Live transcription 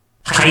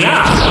Hiya!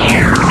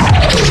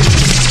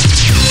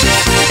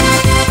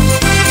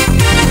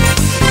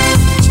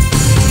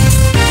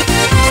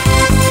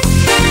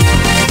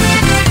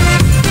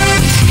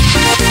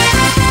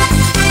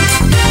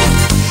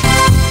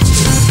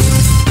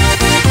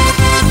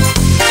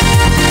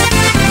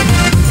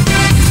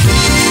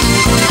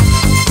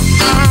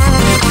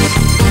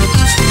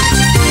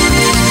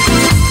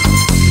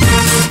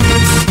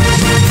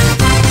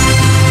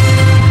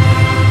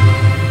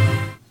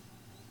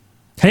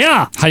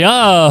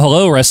 Hiya!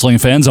 Hello, wrestling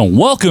fans, and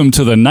welcome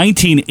to the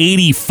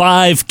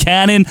 1985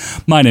 Canon.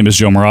 My name is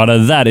Joe Murata.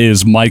 That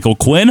is Michael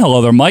Quinn.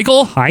 Hello there,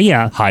 Michael.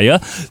 Hiya. Hiya.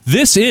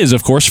 This is,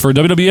 of course, for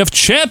WWF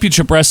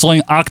Championship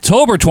Wrestling,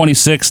 October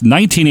 26,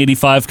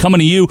 1985, coming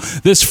to you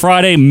this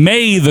Friday,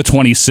 May the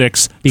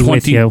 26th,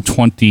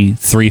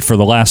 2023, for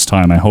the last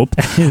time, I hope.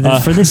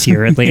 For this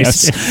year, at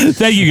least. Yes.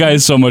 Thank you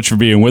guys so much for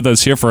being with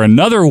us here for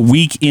another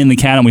week in the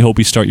Canon. We hope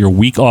you start your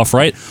week off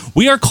right.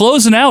 We are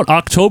closing out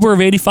October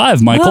of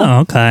 85, Michael. Oh,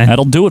 okay.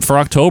 That'll do it for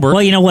October.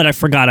 Well, you know what? I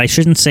forgot. I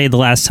shouldn't say the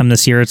last time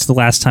this year. It's the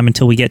last time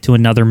until we get to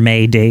another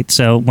May date.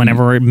 So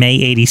whenever May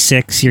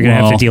 86, you're going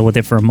to have to deal with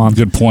it for a month.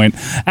 Good point.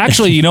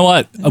 Actually, you know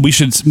what? We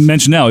should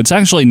mention now. It's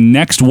actually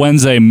next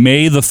Wednesday,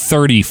 May the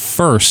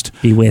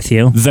 31st. Be with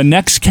you. The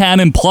next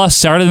Canon Plus,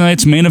 Saturday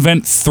Night's Main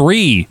Event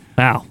 3.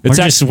 Wow.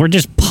 We're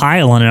just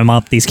piling them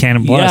up, these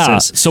Canon Pluses. Yeah,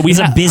 so it's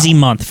a busy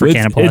month for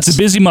Canon Plus. It's a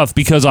busy month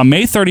because on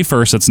May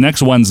 31st, that's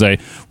next Wednesday,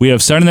 we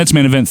have Saturday Night's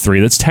Main Event 3.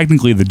 That's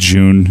technically the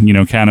June,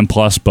 Canon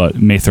Plus, but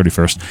May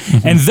 31st.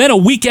 Mm-hmm. And then a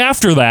week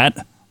after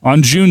that,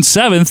 on June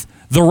 7th,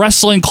 the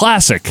Wrestling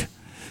Classic.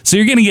 So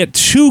you're going to get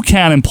 2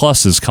 Canon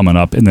Pluses coming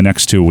up in the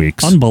next 2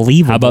 weeks.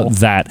 Unbelievable. How about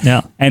that?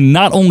 Yeah. And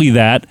not only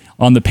that,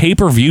 on the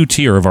pay-per-view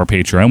tier of our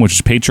Patreon, which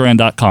is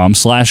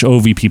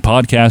patreon.com/OVP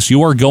podcast,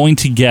 you are going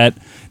to get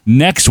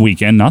next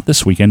weekend, not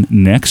this weekend,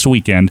 next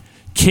weekend,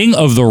 King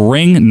of the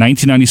Ring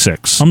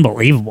 1996.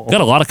 Unbelievable. Got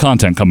a lot of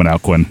content coming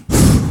out, Quinn.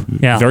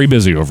 Yeah. Very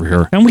busy over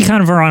here. And we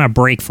kind of are on a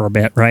break for a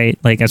bit, right?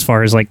 Like as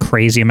far as like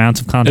crazy amounts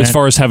of content. As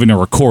far as having to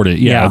record it,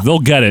 yeah. They'll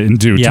get it in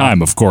due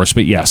time, of course,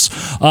 but yes.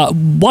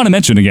 Want to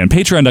mention again,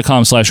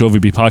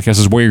 patreon.com/OVP podcast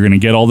is where you're going to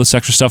get all this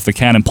extra stuff, the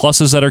Canon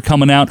Pluses that are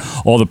coming out,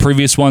 all the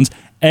previous ones,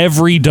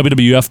 every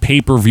WWF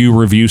pay-per-view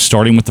review,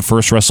 starting with the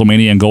first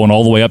WrestleMania and going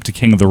all the way up to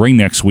King of the Ring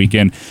next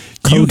weekend.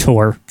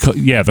 KOTOR.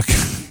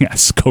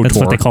 Yes, KOTOR. That's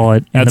what they call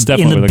it. That's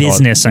definitely in the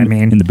business, I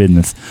mean. In the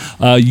business.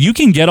 You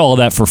can get all of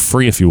that for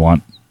free if you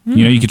want.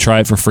 You can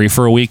try it for free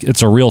for a week.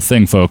 It's a real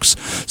thing, folks.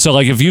 So,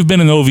 like, if you've been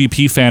an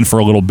OVP fan for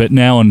a little bit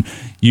now and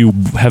you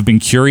have been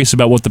curious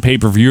about what the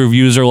pay-per-view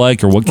reviews are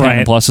like or what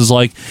Canon Plus is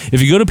like, if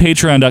you go to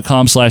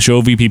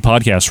patreon.com/OVP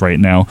podcast right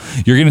now,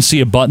 you're going to see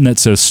a button that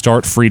says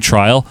Start Free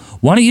Trial.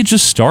 Why don't you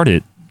just start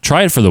it?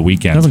 Try it for the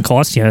weekend. It doesn't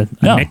cost you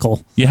a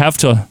nickel. You'll have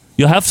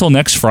till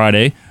next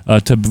Friday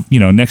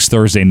next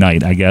Thursday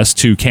night, I guess,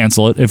 to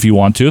cancel it if you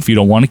want to. If you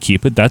don't want to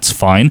keep it, that's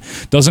fine.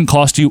 Doesn't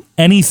cost you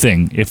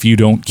anything if you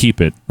don't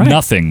keep it. Right.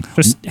 Nothing.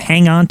 Just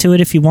hang on to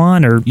it if you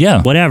want or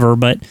whatever,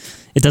 but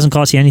it doesn't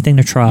cost you anything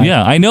to try.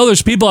 Yeah, I know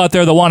there's people out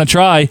there that want to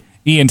try.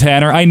 Ian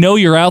Tanner, I know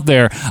you're out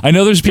there. I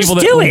know there's people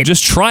that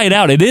just try it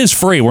out. It is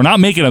free. We're not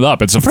making it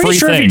up. It's a free thing. Pretty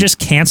sure if you just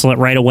cancel it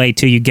right away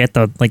till you get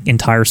the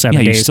entire 7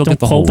 days. You still Don't get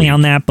the whole quote me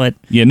on that, but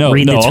read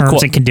the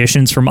terms and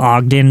conditions from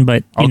Ogden.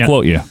 But I'll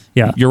quote you.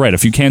 Yeah, you're right.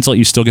 If you cancel it,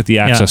 you still get the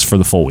access for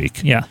the full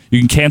week. Yeah, you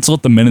can cancel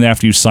it the minute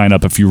after you sign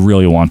up if you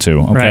really want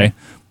to. Okay. Right.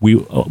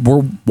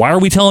 Why are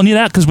we telling you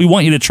that? Because we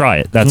want you to try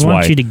it. That's why. We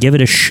want you to give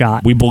it a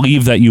shot. We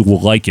believe that you will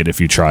like it if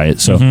you try it.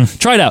 So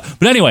try it out.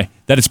 But anyway,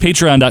 that is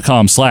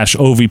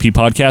patreon.com/OVP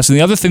podcast. And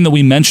the other thing that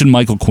we mention,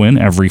 Michael Quinn,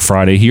 every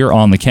Friday here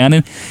on the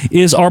Canon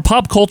is our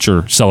pop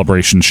culture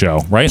celebration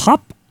show, right?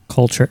 Pop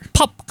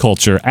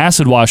culture,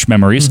 Acid Wash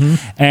Memories.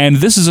 And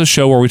this is a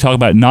show where we talk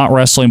about not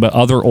wrestling, but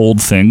other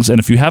old things. And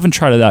if you haven't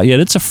tried it out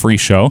yet, it's a free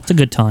show. It's a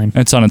good time.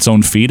 It's on its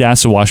own feed,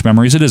 Acid Wash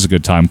Memories. It is a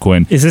good time,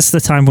 Quinn. Is this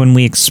the time when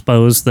we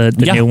expose the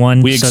new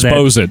one? We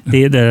expose it.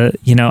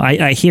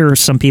 I hear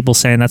some people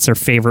saying that's their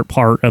favorite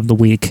part of the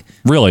week.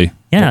 Really?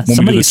 Yeah,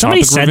 somebody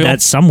said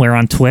that somewhere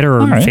on Twitter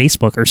or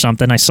Facebook or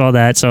something. I saw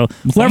that. So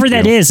whoever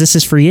that is, this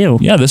is for you.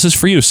 Yeah, this is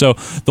for you. So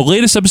the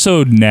latest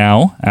episode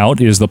now out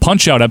is the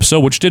Punch-Out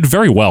episode, which did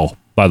very well,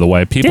 by the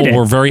way. People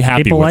were very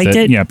happy with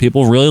it. Yeah,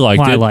 people really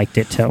liked it. I liked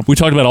it, too. We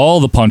talked about all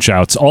the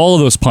Punch-Outs, all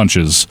of those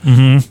punches.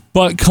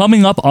 But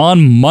coming up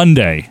on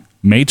Monday,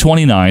 May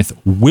 29th,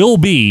 will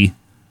be,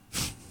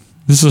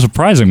 this is a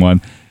surprising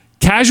one,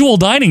 casual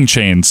dining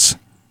chains.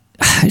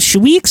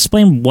 Should we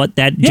explain what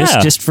that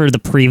just for the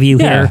preview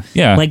here?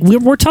 Yeah. Like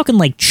we're talking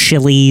like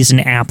Chili's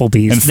and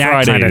Applebee's and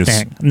that Fridays. Kind of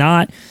thing.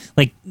 Not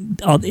like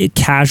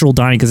casual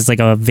dining because it's like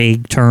a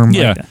vague term.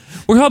 Yeah. Like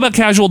we're talking about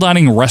casual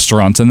dining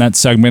restaurants in that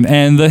segment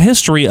and the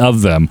history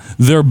of them,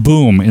 their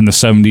boom in the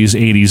 70s,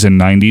 80s,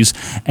 and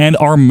 90s, and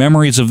our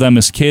memories of them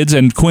as kids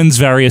and Quinn's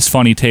various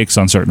funny takes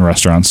on certain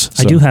restaurants.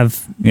 So, I do have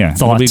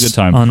thoughts be a good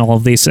time. On all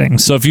of these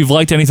things. So if you've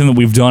liked anything that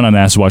we've done on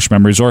Acid Wash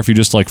Memories, or if you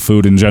just like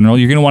food in general,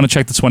 you're going to want to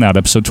check this one out,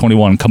 episode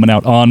 21, coming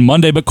out on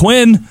Monday. But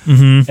Quinn,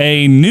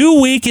 a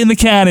new week in the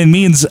canon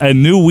means a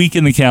new week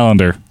in the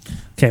calendar.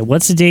 Okay,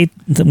 what's the date?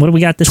 What do we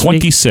got this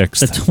week? 26th.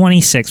 The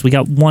 26th. We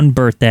got one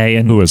birthday.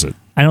 And who is it?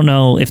 I don't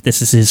know if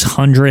this is his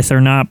 100th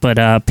or not,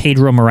 but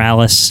Pedro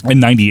Morales. In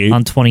 98.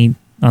 On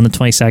the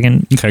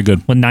 22nd. Okay,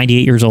 good. When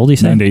 98 years old, you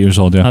say? 98 years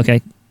old, yeah.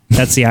 Okay.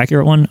 That's the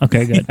accurate one?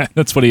 Okay, good. Yeah,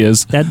 that's what he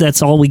is.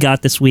 That's all we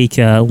got this week.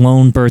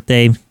 Lone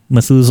birthday,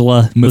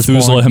 Methuselah.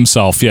 Methuselah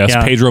himself, yes.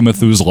 Yeah. Pedro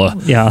Methuselah.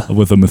 Yeah.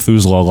 With a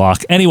Methuselah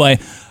lock. Anyway,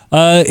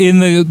 in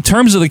the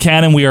terms of the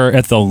canon, we are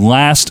at the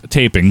last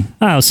taping.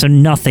 Oh, so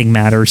nothing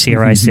matters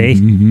here, I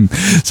see.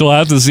 So we'll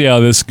have to see how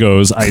this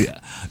goes.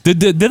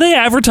 Did they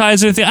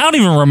advertise anything? I don't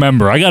even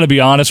remember. I got to be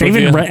honest with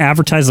you. They even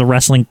advertised the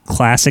Wrestling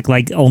Classic,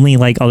 only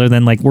other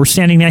than we're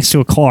standing next to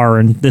a car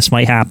and this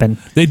might happen.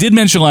 They did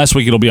mention last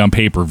week it'll be on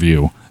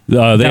pay-per-view.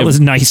 That was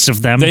nice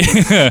of them.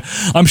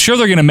 I'm sure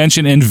they're going to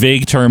mention in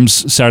vague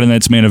terms Saturday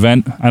night's main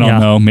event. I don't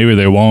know. Maybe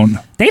they won't.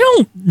 They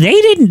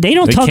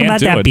don't talk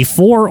about that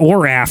before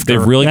or after.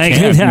 They really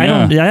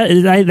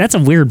can't. That's a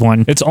weird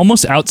one. It's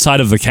almost outside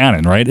of the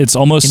canon, right? It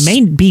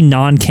may be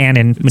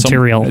non-canon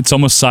material. It's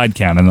almost side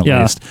canon at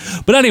least.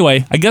 But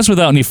anyway, I guess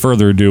without any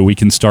further ado, we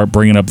can start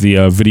bringing up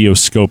the video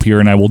scope here,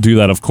 and I will do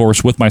that, of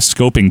course, with my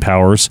scoping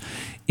powers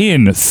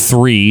in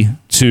 3,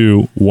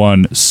 2,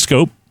 1,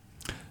 scope.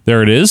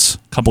 There it is. A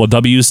couple of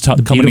W's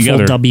coming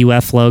together. Beautiful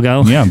WWF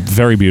logo. Yeah,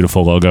 very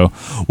beautiful logo.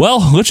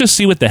 Well, let's just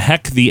see what the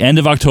heck the end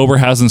of October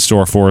has in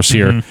store for us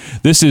here.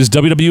 This is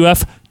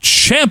WWF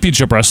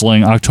Championship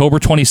Wrestling, October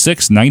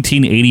 26,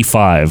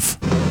 1985.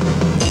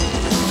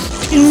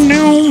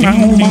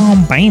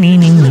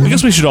 I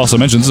guess we should also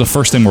mention this is the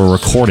first thing we're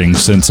recording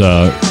since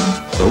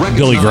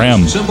Billy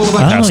Graham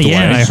passed away.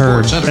 I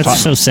heard.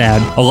 That's so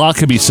sad. A lot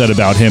could be said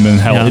about him and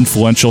how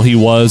influential he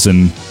was,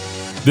 and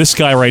this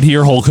guy right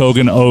here, Hulk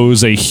Hogan,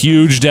 owes a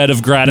huge debt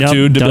of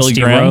gratitude to Billy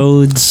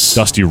Graham.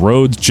 Dusty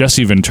Rhodes,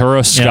 Jesse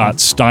Ventura, Scott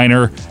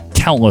Steiner,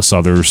 countless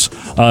others.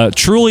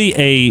 Truly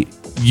a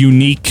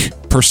unique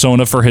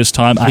persona for his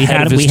time. We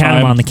had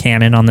him on the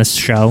Canon on this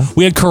show.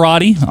 We had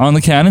Karate on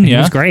the Canon, He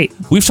was great.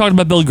 We've talked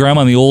about Billy Graham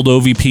on the old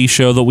OVP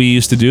show that we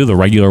used to do, the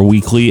regular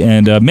weekly,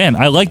 and man,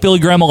 I like Billy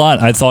Graham a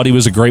lot. I thought he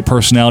was a great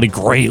personality,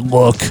 great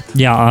look.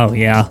 Yeah, oh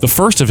yeah. The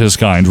first of his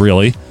kind,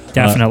 really.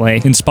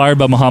 Definitely. Inspired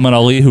by Muhammad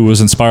Ali, who was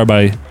inspired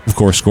by, of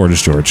course,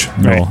 Gorgeous George.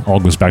 Right. All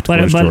goes back to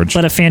Gorgeous George.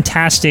 But a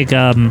fantastic,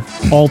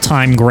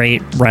 all-time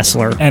great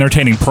wrestler.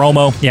 Entertaining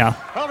promo. Yeah.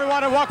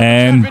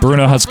 And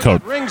Bruno has a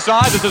coat.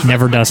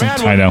 Never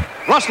doesn't. I know.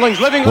 Rustling.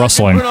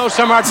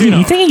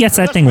 You think he gets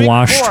that thing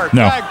washed?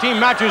 No.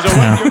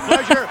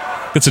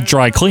 It's a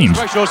dry clean.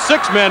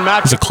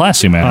 He's a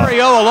classy man.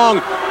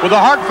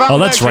 Oh,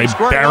 that's right.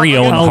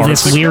 Barrio and Hart. Oh,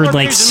 this weird,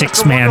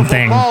 six-man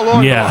thing.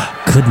 Yeah.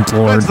 Good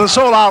Lord. The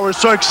Soul Hour is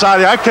so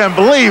exciting. I can't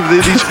believe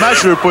these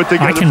matches were put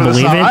together. I can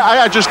believe it.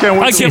 I just can't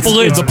wait. I can't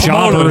believe it's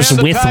jobbers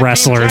with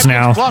wrestlers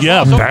now.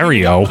 Yeah,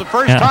 Barrio. For the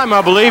first time,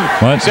 I believe.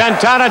 What?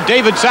 Santana,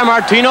 David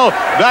Sammartino.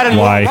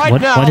 Why?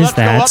 What is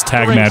that? It's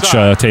tag match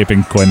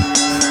taping, Quinn.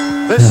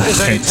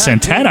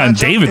 Santana and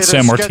David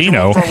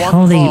Sammartino. What the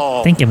hell are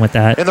they thinking with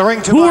that?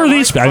 Who are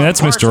these? I mean,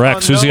 that's Mr.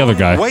 X. Who's the other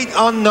guy? Weight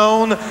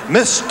unknown,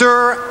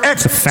 Mr.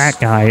 X. It's a fat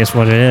guy is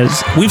what it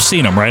is. We've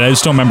seen him, right? I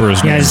just don't remember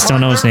his name. Yeah, I just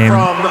don't know his name.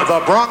 From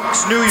the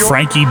Bronx, New York.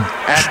 Frankie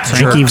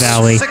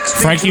Valley.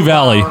 Frankie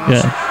Valley.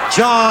 Yeah.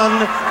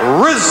 John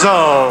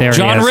Rizzo. There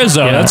John he is.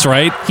 Rizzo, Yeah. That's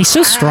right. He's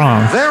so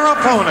strong. Their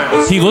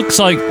opponent. He looks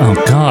like, oh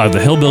God, the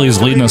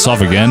hillbilly's leading us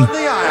off again.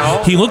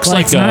 He looks Well,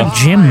 like it's not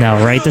Jim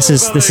though, right? This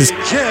is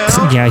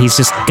yeah, he's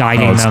just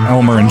guiding them.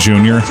 Elmer and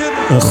Jr.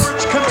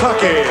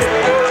 Kentucky.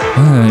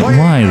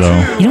 Why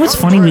though? You know what's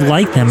funny? We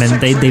like them, and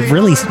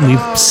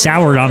we've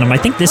soured on them. I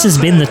think this has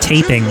been the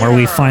taping where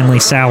we finally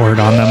soured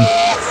on them.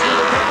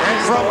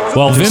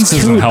 Well, Vince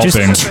isn't helping.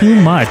 Just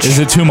too much. Is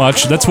it too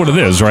much? That's what it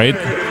is, right?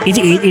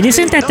 It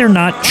isn't that they're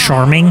not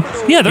charming.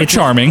 Yeah, they're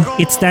charming.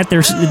 It's that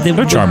they're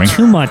charming.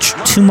 Too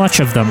much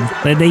of them.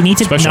 They need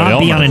to Especially not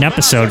be Elmer. on an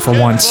episode for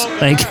once.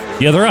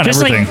 Yeah, they're on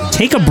just everything.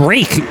 Take a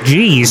break.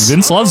 Jeez.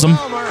 Vince loves them.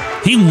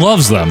 He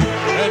loves them.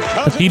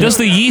 He does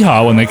the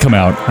yeehaw when they come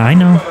out. I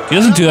know. He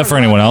doesn't do that for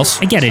anyone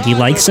else. I get it. He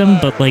likes them,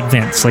 but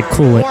Vince,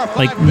 cool it.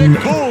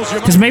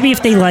 Because maybe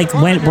if they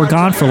were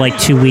gone for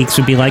 2 weeks,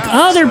 would be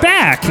oh, they're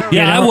back.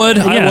 Yeah, I would.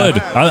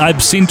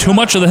 I've seen too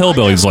much of the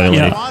hillbillies lately.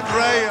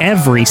 Yeah.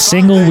 Every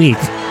single week.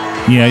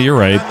 Yeah, you're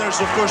right.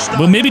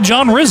 But maybe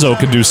John Rizzo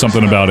could do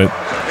something about it.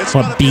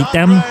 What, beat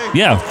them?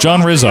 Yeah,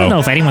 John Rizzo. I don't know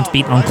if anyone's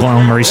beat Uncle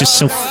Elmer. He's just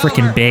so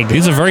freaking big.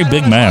 He's a very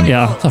big man.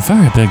 Yeah. He's a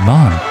very big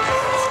man.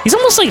 He's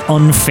almost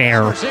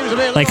unfair.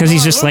 Because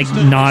he's just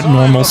not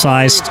normal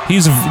sized.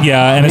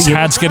 And his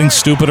hat's getting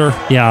stupider.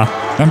 Yeah.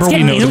 Remember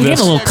we noted He's this?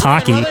 getting a little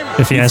cocky,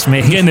 if you ask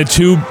me. Getting it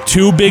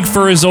too big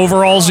for his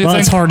overalls, you think?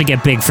 It's hard to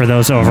get big for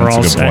those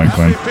overalls. That's a good point,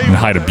 Clint. And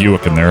hide a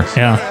Buick in there.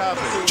 Yeah.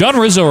 John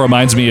Rizzo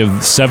reminds me of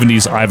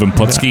 70s Ivan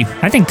Putski.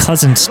 I think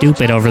Cousin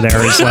Stupid over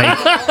there is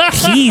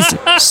he's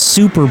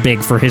super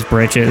big for his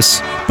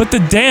britches. But the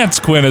dance,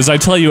 Quinn, as I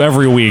tell you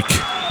every week,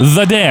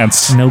 the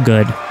dance. No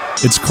good.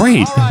 It's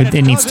great.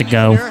 It needs to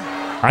go.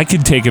 I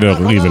could take it or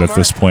leave it at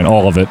this point,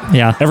 all of it.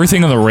 Yeah.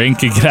 Everything in the ring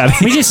could get out of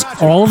here.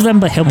 All of them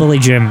but Hillbilly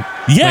Jim.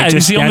 Yeah,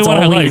 he's the only one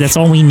I like. That's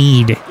all we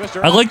need.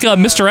 I like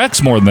Mr.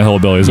 X more than the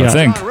Hillbillies, I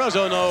think.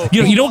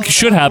 You know what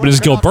should happen is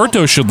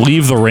Gilberto should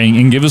leave the ring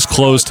and give his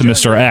clothes to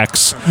Mr.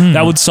 X.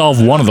 That would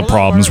solve one of the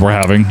problems we're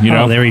having, you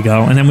know? Oh, there you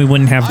go. And then we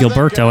wouldn't have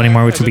Gilberto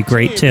anymore, which would be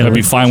great, too. That'd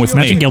be fine with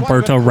Imagine me.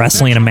 Gilberto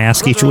wrestling in a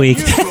mask each week.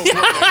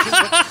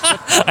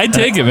 I'd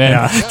take it, man.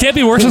 Yeah. Can't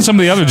be worse than some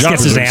of the other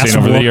jobs his we've ass seen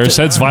over the whooped. years.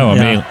 That's fine with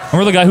me.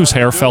 Remember the guy whose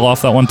hair fell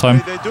off that one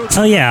time?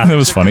 Oh, yeah. That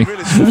was funny.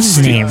 What was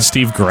his name?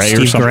 Steve Gray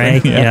Steve or something.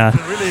 Gray, yeah.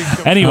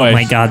 Anyway. Oh,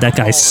 my God, that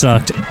guy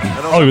sucked.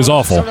 Oh, he was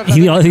awful.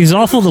 He was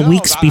awful the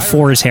weeks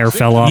before his hair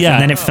fell off, Yeah.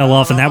 and then it fell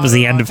off, and that was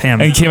the end of him.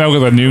 And he came out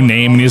with a new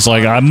name, and he's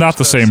like, I'm not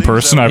the same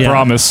person, I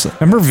promise.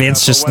 Remember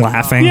Vince just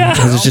laughing? Yeah.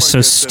 It was just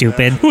so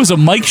stupid. Who was it,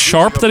 Mike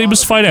Sharp that he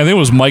was fighting? I think it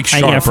was Mike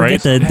Sharp, I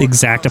forget right? the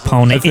exact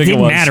opponent. I It think it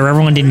didn't was. matter.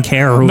 Everyone didn't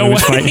care who he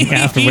was fighting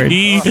afterward.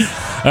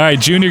 All right,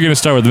 June, you're going to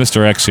start with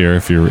Mr. X here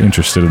if you're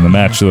interested in the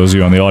match. Those of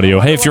you on the audio.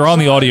 Hey, if you're on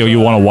the audio, you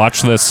want to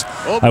watch this,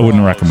 I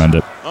wouldn't recommend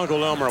it.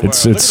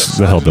 It's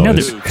the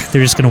Hillbillies. No,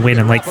 they're just going to win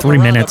in like 3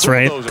 minutes,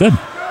 right? Good.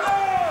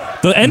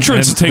 The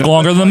entrance take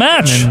longer than the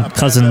match. And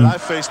cousin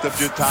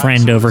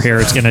friend over here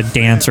is going to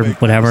dance or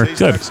whatever.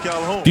 Good.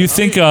 Do you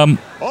think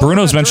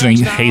Bruno's mentioning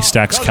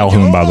Haystacks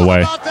Calhoun, by the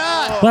way?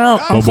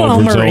 Well, Uncle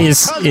Elmer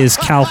is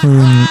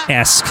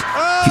Calhoun-esque.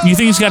 You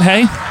think he's got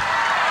hay?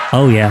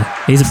 Oh, yeah.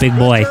 He's a big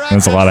boy.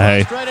 That's a lot of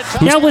hay.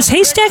 Now, was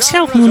Haystacks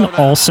Calhoun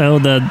also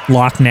the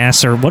Loch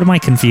Ness, or what am I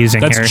confusing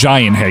That's here?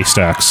 giant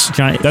haystacks.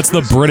 Giant- That's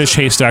the British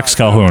Haystacks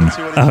Calhoun.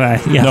 Okay,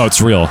 yeah. No,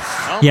 it's real.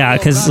 Yeah,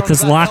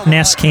 because Loch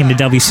Ness came to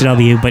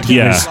WCW, but he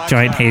was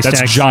Giant Haystacks.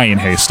 That's giant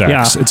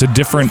haystacks. Yeah. It's a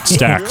different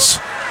stacks.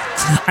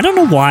 I don't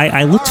know why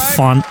I look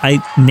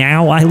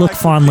I look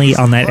fondly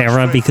on that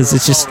era because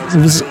it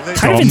was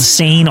kind of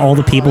insane. All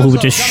the people who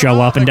would just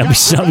show up in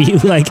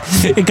WCW, like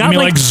it got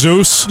like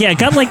Zeus. Yeah, it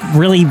got like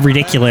really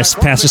ridiculous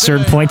past a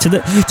certain point to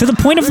the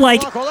point of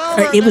like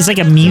it was like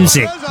a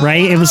music,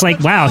 right? It was like,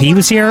 wow, he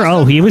was here.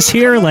 Oh, he was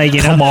here. Like,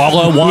 you know,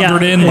 Kamala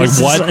wandered in. Like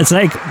what? It's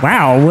like,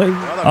 wow. What,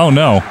 oh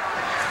no.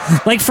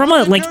 Like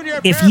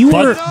if you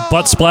were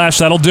butt splash,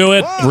 that'll do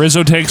it.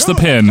 Rizzo takes the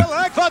pin.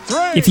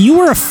 If you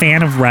were a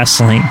fan of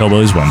wrestling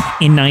Hillbillies win.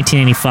 in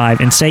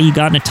 1985, and say you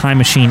got in a time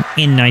machine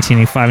in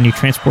 1985 and you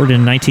transported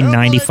in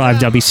 1995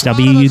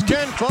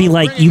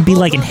 WCW, you'd be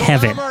like in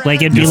heaven.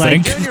 Like it'd be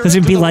because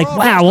it'd be like,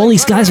 wow, all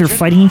these guys are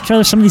fighting each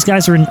other. Some of these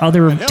guys are in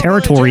other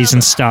territories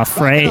and stuff,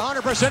 right?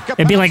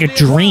 It'd be like a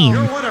dream.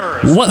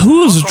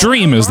 Whose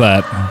dream is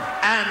that?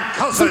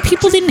 So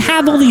people didn't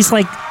have all these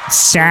like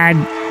sad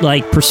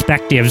like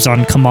perspectives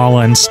on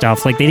Kamala and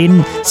stuff. Like they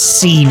didn't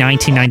see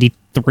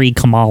 1993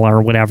 Kamala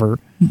or whatever.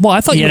 Well,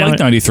 I thought you liked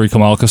 93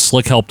 Kamala because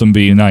Slick helped him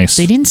be nice.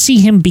 They didn't see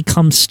him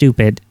become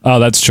stupid. Oh,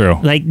 that's true.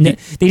 Like they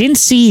didn't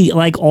see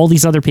like all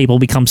these other people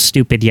become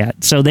stupid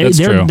yet. So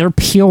they're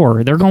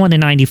pure. They're going to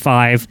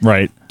 95.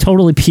 Right.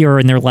 Totally pure,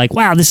 and they're like,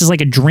 wow, this is like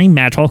a dream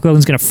match. Hulk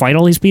Hogan's going to fight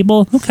all these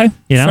people? Okay.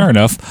 You know? Fair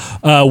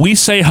enough. We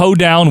say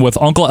hoedown with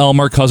Uncle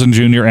Elmer, Cousin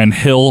Junior, and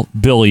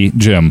Hillbilly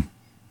Jim.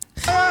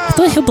 I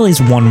thought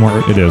Hillbilly's one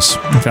word. It is.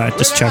 Okay,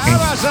 just checking.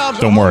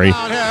 Don't worry.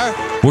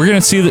 We're going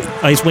to see that.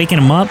 Oh, he's waking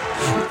him up?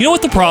 You know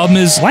what the problem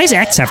is? Why does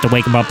X have to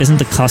wake him up? Isn't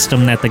the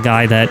custom that the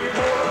guy that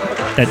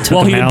took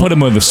well, him he out? put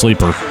him with a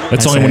sleeper.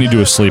 That's only when you do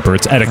a sleeper.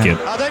 It's etiquette.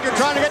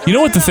 You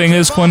know what the thing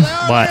is, Quinn?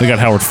 What? They got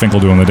Howard Finkel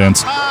doing the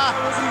dance.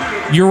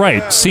 You're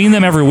right. Seeing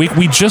them every week,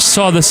 we just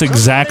saw this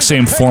exact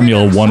same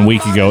formula 1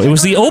 week ago. It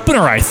was the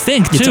opener, I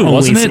think, too,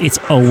 wasn't it? It's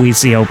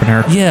always the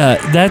opener. Yeah,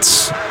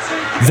 that's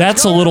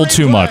a little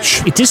too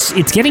much.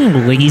 It's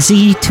getting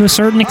lazy to a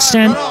certain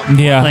extent.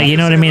 Yeah. Like, you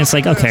know what I mean? It's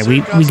like, okay, we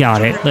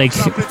got it. Like,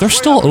 they're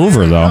still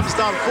over, though.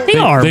 They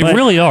are, They but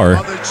really are.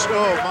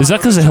 Is that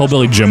because of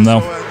Hillbilly Jim,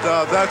 though?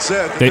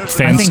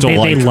 Fans I think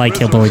they like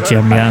Hillbilly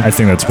Jim, yeah. I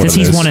think that's what it is.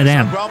 Because he's one of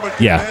them.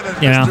 Yeah.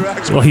 You know?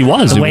 Well, he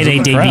was. The He way was they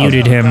in the crowd.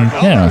 debuted him,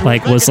 Yeah.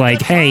 was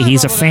like, hey,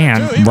 he's a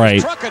fan.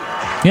 Right.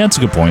 Yeah, that's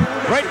a good point.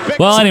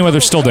 Well, anyway,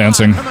 they're still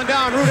dancing.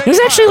 It was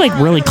actually like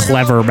really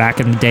clever back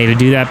in the day to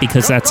do that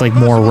because that's like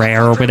more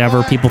rare or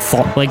whatever. People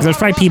thought like there's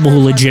probably people who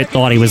legit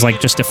thought he was like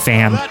just a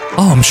fan.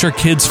 Oh, I'm sure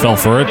kids fell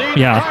for it.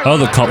 Yeah. Oh,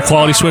 the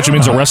quality switch. It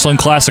means a Wrestling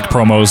Classic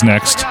promo is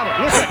next.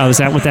 Oh, is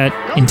that what that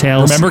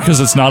entails? Remember, because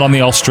it's not on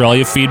the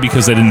Australia feed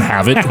because they didn't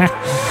have it.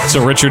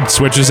 So Richard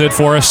switches it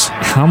for us.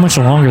 How much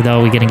longer though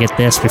are we gonna get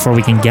this before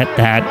we can get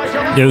that?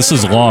 Yeah, this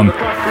is long.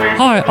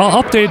 Hi,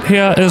 our update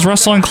here is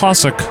Wrestling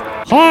Classic.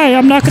 Hi,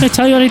 I'm not gonna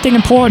tell you anything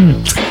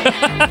important.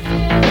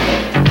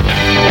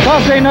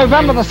 Thursday,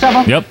 November the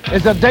 7th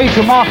is a day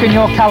to mark in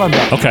your calendar.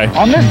 Okay.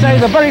 On this day,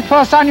 the very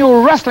first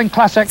annual Wrestling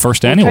Classic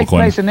First will annual, take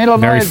Quinn. place in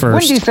Illinois' Very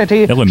first. Windy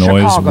City,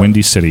 Illinois' Chicago.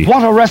 Windy City.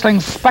 What a wrestling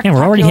spectacular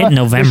we're already hitting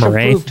November, this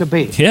eh? will prove to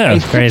be. Yeah, a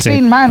crazy.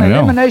 16-man I know.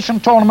 elimination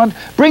tournament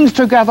brings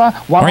together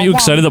one Aren't you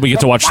excited that we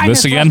get to watch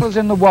this again? wrestlers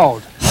in the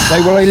world.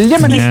 They will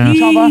eliminate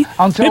each other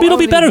until Maybe it'll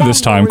be only better one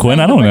this time, will Quinn.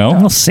 I remain don't know.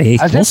 We'll see.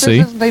 As We'll if see.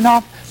 this isn't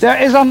enough,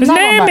 there is another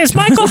name match is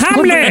Michael which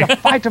could be Hamley. the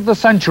fight of the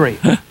century.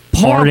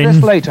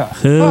 Pardon? Later.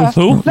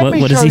 Who?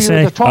 What does he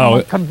say?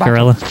 Oh,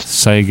 Gorilla.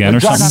 Say again or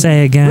something?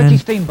 Say again.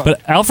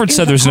 But Alfred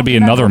said there's going to be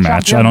another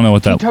match. I don't know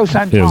what that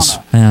is.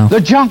 Yeah.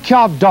 The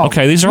Junkyard Dog.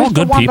 Okay, these are all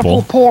good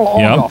people. Paul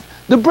Orloff.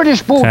 The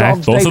British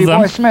Bulldogs, Both Davey of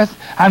them? Boy Smith,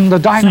 and the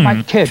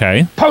Dynamite Kid.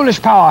 Okay.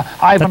 Polish Power,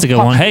 Ivan That's a good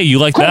one. Hey, you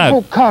like that?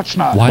 Corporal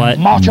Kirchner. What?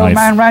 Macho Knife.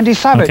 Man Randy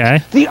Savage. Okay.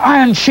 The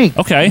Iron Sheik.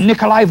 Okay.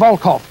 Nikolai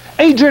Volkov.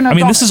 Adrian I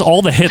mean, this is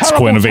all the hits, Terrible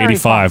Quinn, of Terry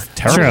 85. Funk,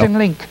 Terrible. Missing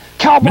Link.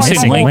 Cowboy Missing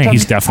Bob Link, Orton,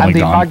 he's definitely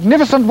and gone. the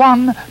magnificent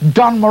one,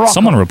 Don Morocco.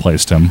 Someone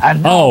replaced him.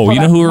 And now Oh, for you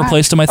know that who match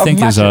replaced him, I of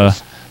think, is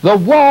matches. The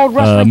World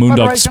Wrestling Moondog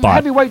Federation Spot.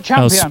 Heavyweight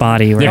Champion.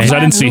 Spotty, right? Yeah, because I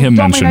didn't see him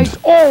mentioned.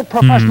 All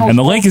professional And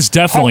the link is sports,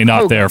 definitely Hulk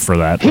not Hogan. there for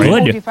that, He right?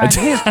 will defend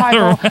his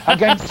title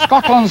against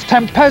Scotland's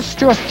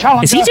tempestuous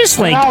challenger. Is he just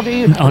like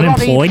Rowdy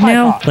unemployed Roddy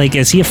now? Piper. Like,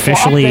 is he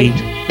officially?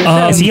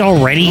 Is he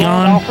already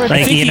gone?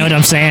 Like, you know what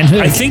I'm saying?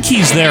 I think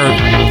he's there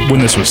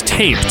when this was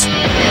taped.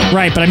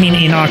 Right, but I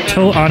mean, on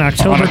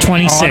October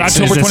 26th, on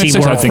October does he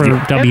 26th, I work think for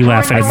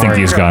WF? I think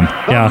he's gone.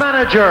 Yeah.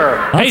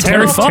 Manager. Hey,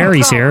 Terry Funk.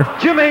 Terry's here.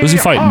 Who's he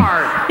fighting?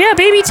 Yeah,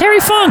 baby, Terry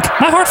Funk.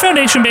 My Heart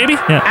Foundation, baby.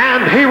 Yeah.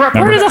 And he Part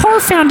represents of the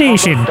Heart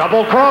Foundation.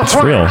 Double Cross.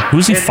 It's real.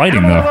 Who's he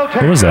fighting, though?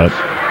 What was that?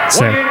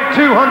 Sick. Weighing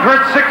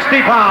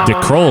 260 pounds. Dick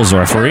Kroll's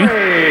referee.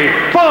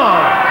 Terry Funk.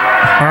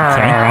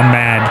 I'm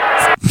mad.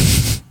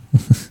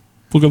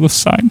 Look at the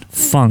sign.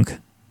 Funk.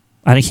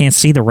 I can't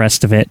see the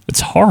rest of it.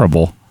 It's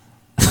horrible.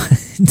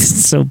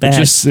 It's so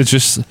bad. It's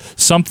just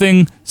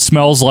something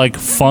smells like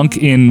funk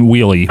in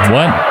wheelie.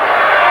 What?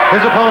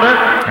 His opponent.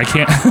 I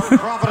can't.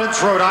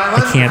 Providence, Rhode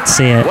Island. I can't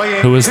see it.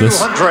 Weighing Who is this?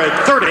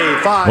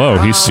 235 Whoa,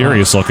 he's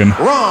serious looking.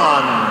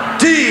 Ron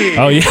D.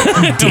 Oh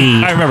yeah,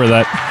 D. I remember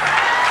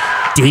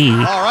that. D.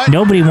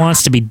 Nobody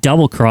wants to be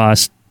double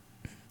crossed.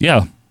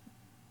 Yeah,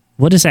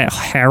 What is that?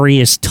 Harry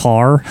is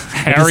tar?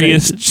 Harry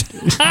is.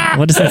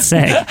 What does that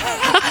say?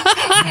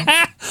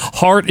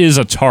 Heart is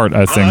a tart.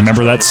 I think.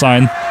 Remember that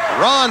sign?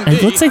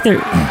 It looks like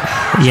they're.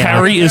 Yeah.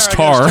 Harry is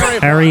tar.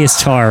 Harry is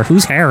tar.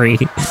 Who's Harry?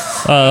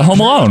 Home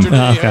Alone.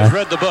 Okay.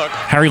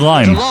 Harry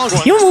Lime. You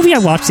know what movie I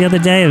watched the other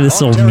day?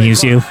 This will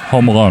amuse you.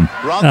 Home Alone.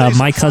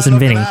 My Cousin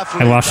Vinny.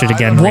 I watched it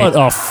again. What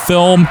a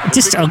film!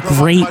 Just a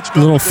great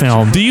little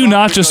film. Do you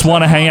not just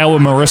want to hang out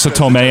with Marissa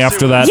Tomei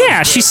after that?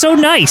 Yeah, she's so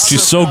nice.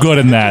 She's so good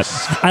in that.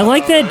 I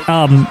like that.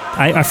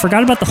 I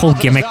forgot about the whole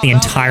gimmick the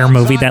entire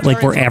movie that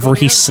like wherever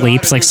he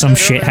sleeps, like some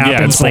shit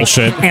happens. it's like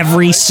bullshit.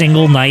 every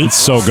single night. It's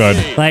so good.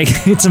 Like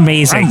it's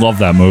amazing. I love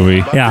that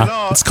movie.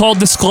 Yeah. It's called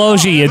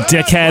Disclosure, you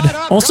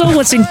dickhead. Also,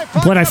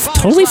 what I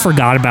totally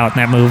forgot about in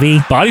that movie,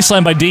 Body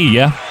slam by D,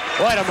 yeah.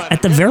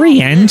 at the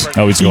very end,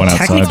 Oh, he's going he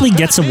outside. technically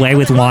gets away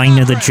with lying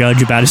to the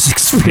judge about his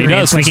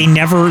experience. does. Like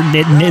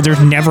there's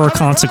never a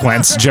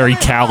consequence. Jerry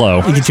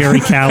Callow. Jerry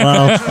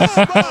Callow.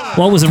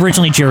 Well, it was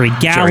originally Jerry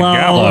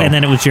Gallo, and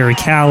then it was Jerry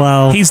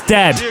Callow. He's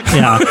dead.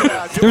 Yeah.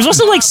 There was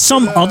also like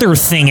some other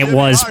thing it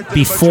was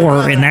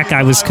before, and that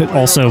guy was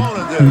also.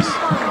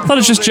 I thought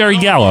it was just Jerry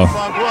Gallo.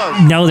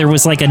 No, there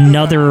was like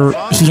another.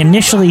 He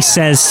initially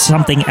says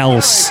something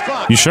else.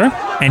 You sure?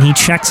 And he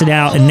checks it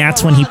out, and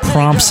that's when he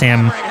prompts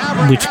him,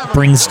 which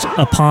brings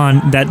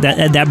upon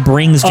that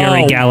brings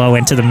Jerry Gallo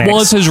into the mix.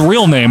 Well, it's his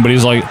real name, but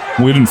he's like,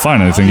 we didn't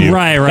find anything.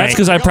 Right. That's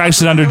because I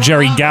practiced it under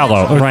Jerry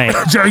Gallo. Right.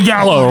 Jerry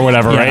Gallo or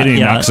whatever, right? And he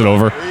knocks it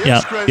over.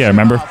 Yeah. Yeah,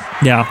 remember?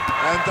 Yeah.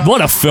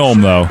 What a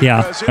film, though.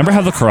 Yeah. Remember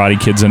how the Karate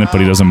Kid's in it,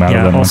 but he doesn't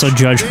matter that Also, much.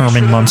 Judge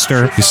Herman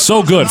Munster. He's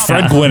so good.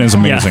 Fred Gwynn is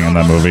amazing in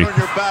that movie.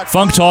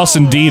 Funk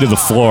tossing D to the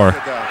floor.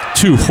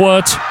 To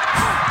what?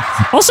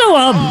 Also,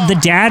 the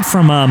dad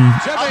from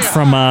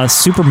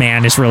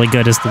Superman is really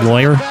good as the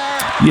lawyer.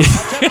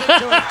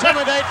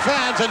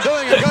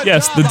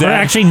 Yes, the dad. Or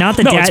actually, not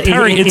the No, dad. it's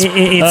Perry.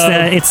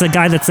 It's the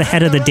guy that's the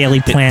head of the Daily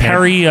Planet.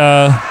 Perry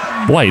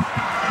White.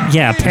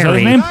 Yeah,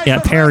 Perry. his name? Yeah,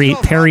 Perry.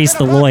 Perry's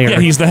the lawyer.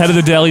 Yeah, he's the head of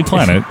the Daily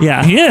Planet.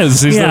 Yeah. He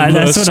is. He's yeah, the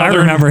that's what I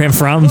Southern, remember him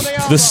from.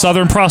 The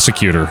Southern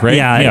prosecutor, right?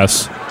 Yeah.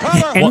 Yes.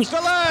 And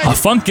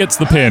Funk gets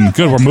the pin.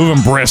 Good, we're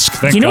moving brisk.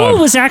 Thank you know God.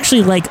 what was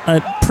actually like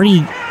a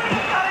pretty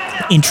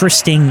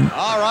interesting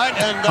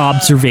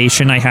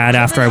observation I had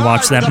after I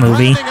watched that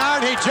movie?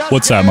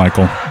 What's that,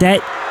 Michael?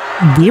 That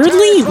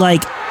weirdly,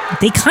 like,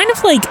 they kind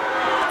of like,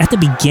 at the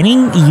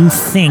beginning, you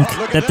think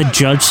that the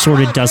judge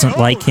sort of doesn't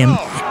like him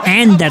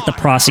and that the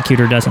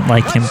prosecutor doesn't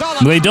like him.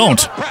 They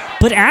don't.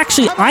 But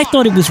actually, I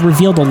thought it was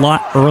revealed a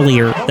lot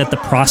earlier that the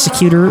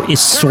prosecutor is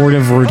sort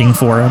of rooting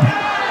for him.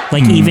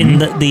 Like, even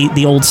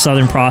the old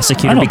Southern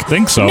prosecutor. I don't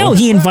think so. No,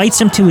 he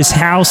invites him to his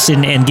house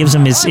and gives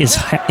him his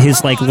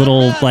like,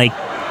 little, like,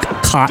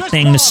 cot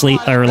thing to sleep,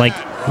 or, like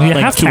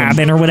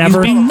cabin or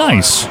whatever. He's being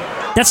nice.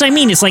 That's what I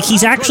mean. It's like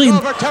he's actually.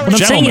 What I'm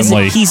saying is that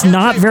Gentlemanly. he's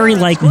not very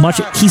like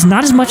much. He's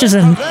not as much as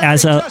an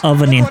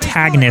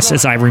antagonist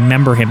as I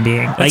remember him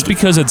being. That's Like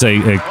because it's a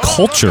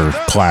culture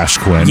clash,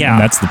 Quinn. Yeah.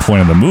 And that's the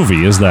point of the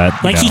movie, is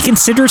that... like he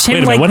considers him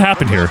Wait a like. minute, what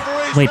happened here?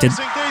 Wait,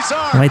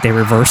 they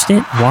reversed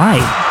it? Why?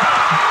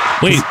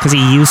 Wait, Because he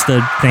used the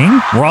thing.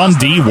 Ron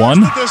D won?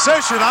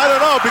 Decision, I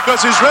don't know,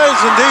 because he's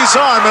raising D's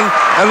arm,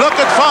 and look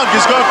at Funk,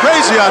 he's going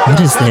crazy out there.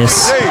 What is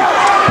this?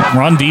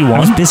 Ron D I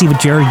was won? busy with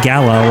Jerry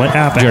Gallo. What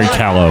happened? Jerry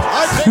Callow.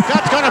 I think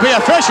that's going going to be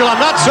official. I'm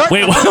not certain.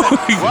 Wait,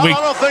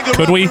 wait,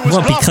 could we?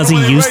 Well, because he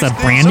used the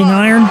branding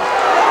iron?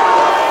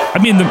 I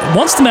mean,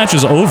 once the match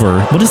is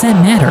over... What does that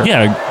matter?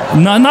 Yeah,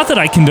 not that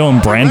I condone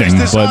branding,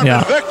 but...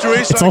 Yeah.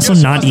 It's also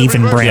not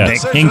even branding.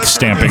 Yeah, ink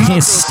stamping.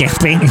 It's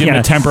stamping. Give him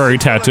a temporary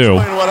tattoo.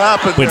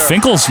 Wait,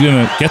 Finkel's going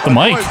to get the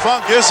mic.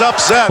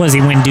 Was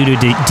he win due to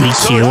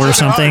DQ or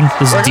something?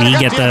 Does D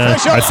get the...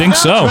 I think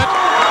so.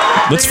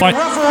 Let's find... The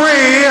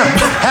referee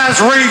has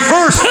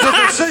reversed the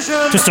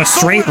decision. Just a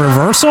straight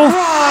reversal?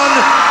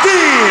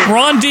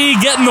 Ron D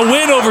getting the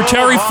win over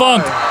Terry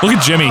Funk. Look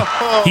at Jimmy.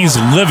 He's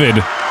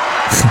livid.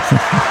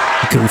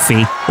 Goofy.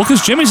 Well,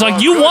 because Jimmy's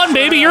like, you won,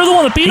 baby. You're the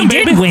one that beat him,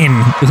 baby. He did win.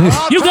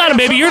 You got him,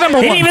 baby. You're number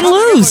one. He didn't even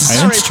lose.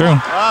 That's true.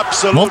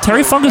 Absolutely. Well,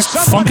 Terry Funk is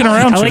funking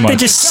around I too like much.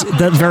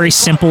 the very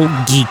simple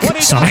geek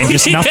sign.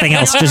 Just nothing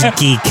else. Just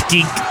geek.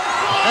 Geek.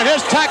 And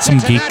his Some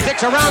geek.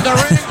 around the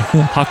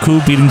ring.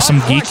 Haku beating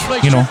some geek,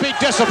 you know.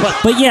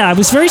 But yeah, I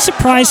was very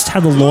surprised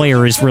how the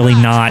lawyer is really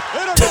not...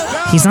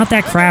 He's not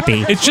that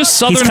crappy. It's just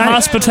Southern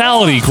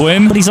hospitality,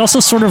 Quinn. But he's also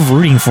sort of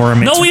rooting for him.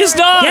 No, he's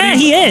not. Yeah,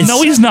 he is.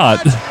 No, he's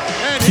not.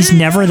 He's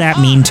never that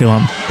mean to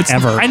him,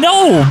 ever. I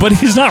know, but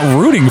he's not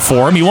rooting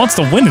for him. He wants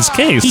to win his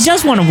case. He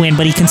does want to win,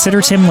 but he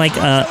considers him like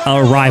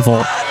a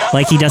rival.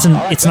 Like he doesn't...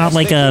 It's not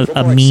like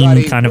a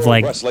mean kind of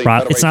like...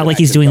 It's not like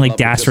he's doing like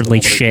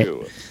dastardly shit.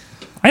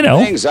 I know.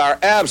 Things are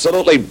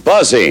absolutely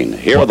buzzing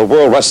here at the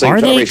World Wrestling Are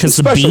they? Federation. 'Cause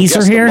the Special bees are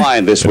guest of here?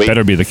 mine this It week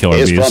better be the killer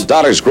is bees. from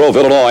Downers Grove,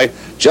 Illinois,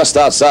 just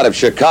outside of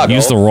Chicago.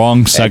 Use the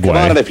wrong And come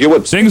on in, if you segue.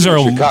 would. Things are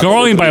Chicago,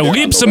 growing by we're gonna be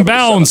leaps there and on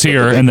bounds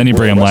November here, and then you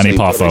bring in World Lanny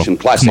Wrestling Poffo. Federation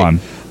Classic. Come on.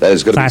 That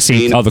is going to be Classic.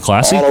 seen Oh, the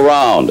Classic? all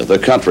around the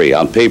country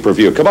on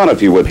pay-per-view. Come on,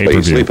 if you would, please.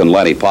 Pay-per-view. Sleep in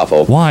Lanny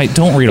Poffo. Why?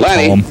 Don't read a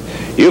Lanny, poem.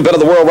 you've been at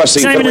the World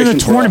Wrestling He's not even in Federation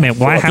the tournament.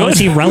 Why? How is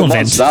he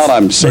relevant? Now,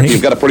 I'm certain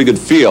you've got a pretty good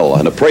feel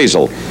and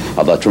appraisal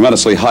of the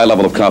tremendously high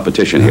level of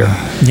competition here.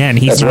 Yeah, and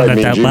he's not at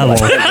that level.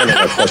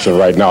 That question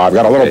right now. I've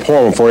got a little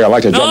poem for you. I'd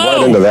like to jump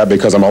right into that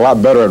because I'm a lot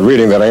better at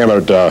reading than I am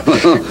at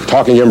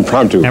talking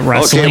impromptu. At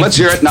wrestling. Okay, let's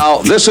hear it now.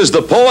 This is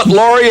the poet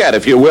laureate,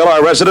 if you will,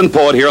 our resident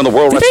poet here on the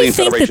World Did Wrestling they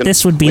think Federation. that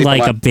this would be Leave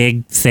like him a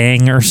big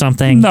thing or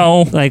something?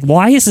 No. Like,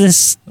 why is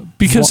this?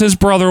 Because his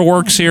brother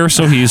works here,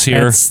 so he's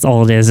here. That's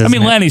all it is. I Isn't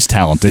mean, it? Lanny's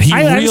talented. He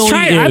I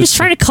really was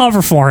trying to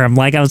cover for him.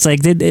 Like I was like,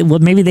 well,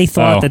 maybe they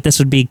thought that this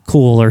would be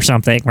cool or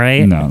something,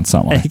 right? No, it's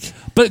not like.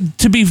 But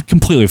to be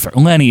completely fair,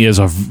 Lanny is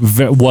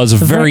was a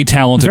very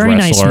talented very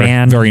nice wrestler,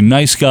 man. very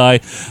nice guy,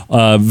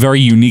 very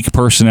unique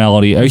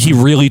personality. He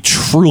really,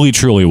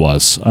 truly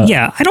was.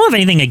 Yeah, I don't have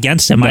anything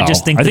against him. I No,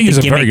 just think I that think he's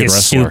the a very gimmick good is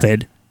wrestler.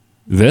 stupid.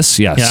 This,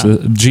 yes, Yeah.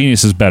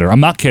 Genius is better. I'm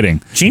not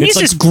kidding. Genius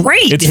It's is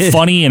great. It's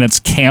funny and it's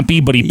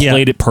campy, but he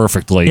played it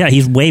perfectly. Yeah,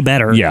 he's way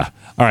better. Yeah.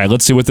 All right,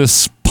 let's see what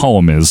this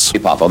poem is.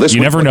 Papa, this You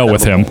week never we're know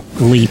with him.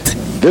 Leap.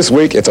 This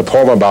week, it's a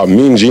poem about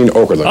Mean Gene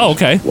Okerlund. Oh,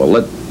 okay.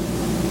 Well,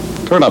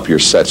 turn up your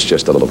sets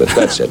just a little bit.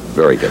 That's it.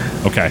 Very good.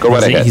 Okay. Go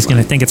right ahead. He's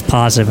going to think it's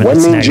positive. And When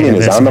it's Mean negative, Gene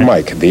is on the isn't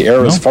it? mic, the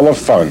air is full of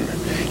fun.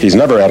 He's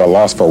never at a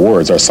loss for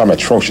words or some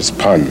atrocious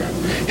pun.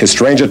 His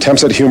strange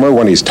attempts at humor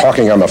when he's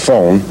talking on the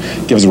phone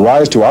gives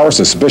rise to our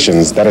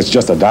suspicions that it's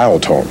just a dial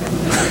tone.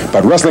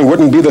 But wrestling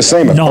wouldn't be the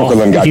same if No,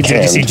 Okerlund got you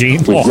did see canned.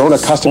 Gene. We've grown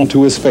accustomed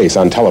to his face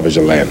on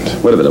television land.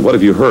 Wait a minute. What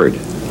have you heard?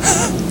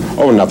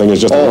 Oh, nothing.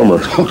 It's just a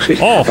rumor. Okay.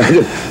 I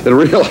didn't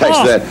realize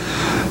that.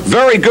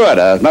 Very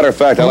good. Matter of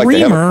fact, I'd like to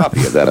have a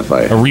copy of that if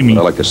I would. I'd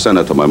like to send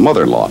it to my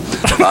mother-in-law.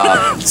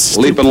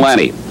 Leap and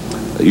Lanny.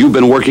 You've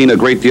been working a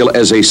great deal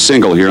as a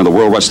single here in the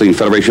World Wrestling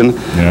Federation,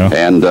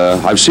 and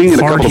I've seen you in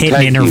a couple of tag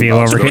team interview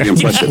bouts. over Really here.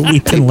 impressive.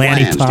 Leap and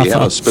Lanny Plans. Do you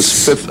have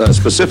a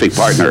specific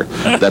partner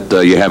that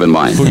you have in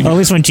mind?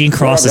 Always when Gene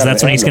crosses,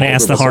 that's when he's going to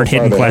ask the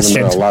hard-hitting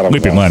question.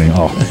 Leap and Lanny.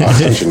 Oh.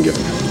 Attention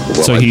given.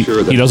 Well, So I'm he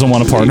sure that doesn't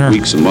want a in the partner?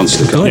 Weeks and months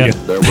to come. Good.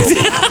 There will be.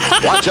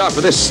 Watch out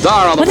for this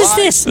star on the What is block.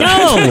 this?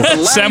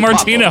 No! San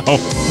Martino. I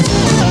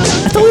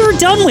thought we were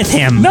done with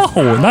him. No,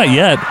 not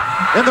yet.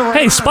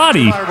 Hey,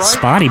 Spotty.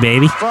 Spotty,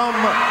 baby.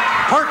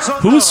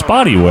 Who is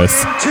Spotty with?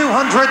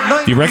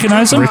 Do you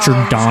recognize him? Richard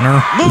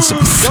Donner.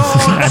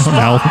 I don't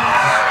know.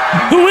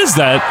 Who is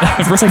that?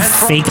 It's like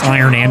fake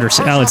Iron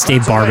Anderson. Oh, it's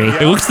Dave Barbie.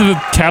 It looks like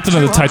the captain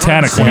of the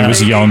Titanic when he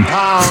was young.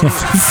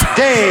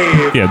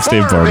 Yeah, it's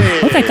Dave Barbie. I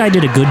think that guy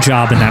did a good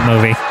job in that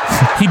movie.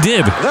 He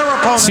did.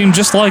 Seemed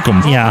just like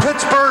him. Yeah.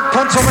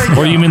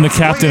 Or you mean the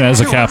captain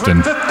as a captain?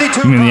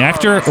 You mean the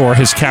actor or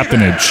his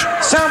captainage?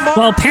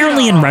 Well,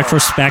 apparently in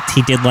retrospect,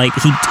 he did like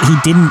he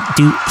didn't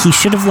do. He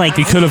should have like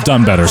He could have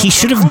done better. he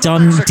should have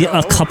done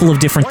a couple of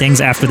different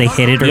things after they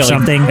hit it or Yeah, like,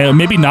 something.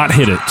 maybe not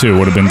hit it too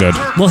would have been good.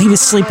 Well, he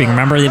was sleeping.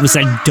 Remember, it was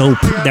that dope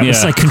that was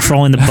Yeah. like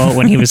controlling the boat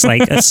when he was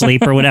like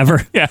asleep or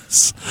whatever.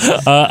 Yes.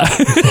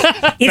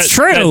 It's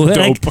true. that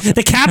Like, dope.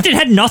 the captain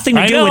had nothing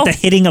to I do know. with the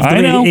hitting of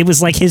I know. the. It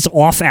was like his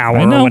off hour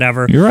I know. or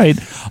whatever. You're right.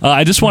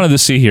 I just wanted to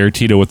see here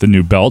Tito with the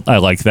new belt. I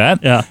like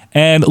that. Yeah.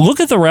 And look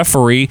at the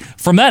referee.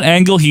 From that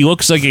angle, he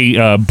looks like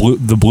the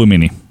Blue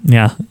Meanie.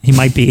 Yeah, he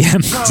might be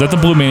him. Is that the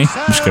Blue Meanie?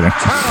 I'm just kidding.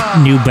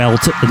 New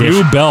belt edition.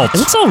 New belt. It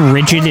looks all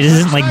rigid. It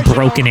isn't like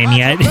broken in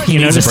yet. You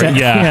notice that?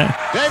 Yeah.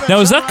 Now,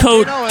 is that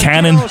coat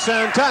Canon?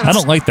 I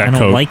don't like that coat. I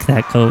don't like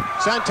that coat.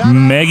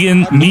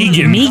 Megan.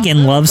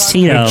 Megan loves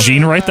Tito. Did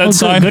Gene write that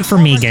sign? Good for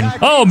Megan.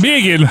 Oh,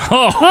 Megan.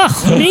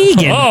 Oh,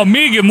 Megan. Oh,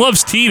 Megan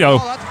loves Tito.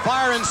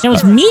 Now,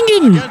 is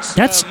Megan?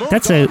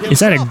 Is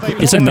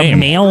that a name.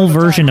 male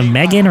version of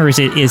Megan, or is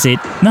it?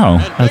 No.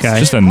 Okay. It's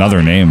just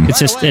another name. It's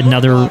just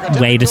another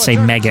way to say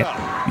Megan.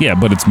 Yeah,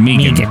 but it's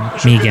Megan.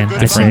 Megan.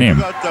 Different name.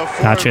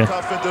 Gotcha.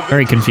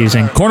 Very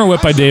confusing. Corner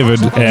whip by David,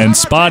 and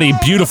Spotty,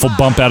 beautiful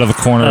bump out of the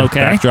corner.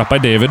 Okay. Backdrop by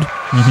David.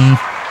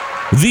 Mm-hmm.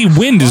 The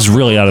wind is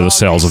really out of the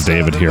sails of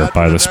David here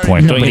by this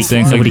point, don't you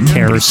think? Nobody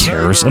cares.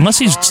 Nobody cares. Unless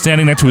he's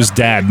standing next to his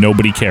dad,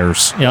 nobody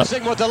cares. Yep.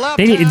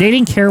 They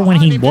didn't care when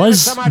he did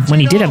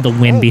have the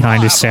wind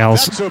behind his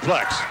sails.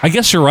 I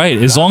guess you're right.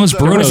 As long as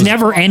Bruno, there was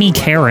never any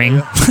caring.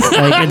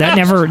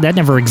 that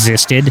never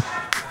existed.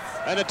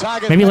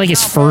 Maybe like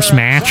his first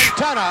match.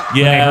 Yeah.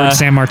 When they heard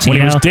San Martino.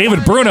 When he was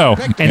David Bruno.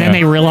 And then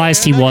they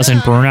realized he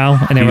wasn't Bruno,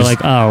 and they were like,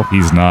 oh.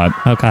 He's not.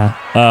 Okay.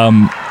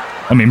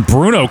 I mean,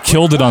 Bruno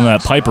killed it on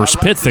that Piper's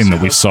Pit thing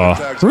that we saw.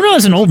 Bruno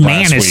as an old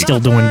man is still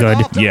doing good.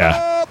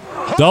 Yeah.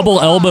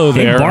 Double elbow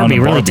there. Barbie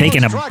really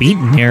taking a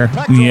beating here.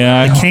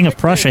 Yeah. The King of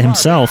Prussia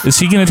himself. Is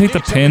he going to take the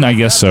pin? I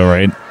guess so,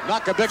 right?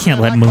 Can't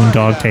let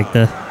Moondog take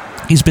the...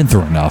 He's been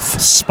through enough.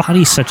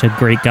 Spotty's such a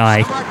great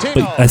guy.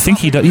 But I think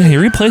he does. Yeah, he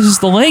replaces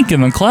the link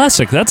in the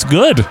Classic. That's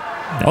good.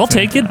 I'll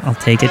take it. I'll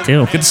take it,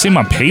 too. Get to see him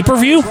on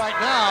pay-per-view?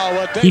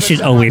 He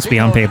should always be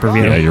on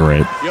pay-per-view. Yeah, you're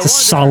right. He's a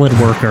solid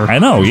worker. I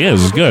know, he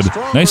is. Good.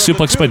 Nice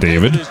suplex by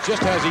David.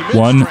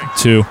 1,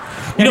 2.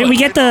 Did we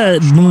get the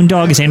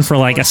Moondogs in for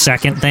like a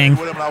second thing?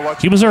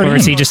 He was already. Or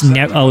is he just...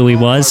 he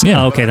was?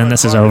 Yeah. Oh, okay, then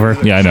this is over.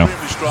 Yeah, I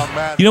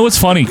know. You know what's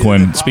funny,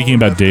 Quinn, speaking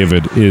about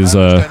David, is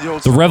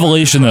the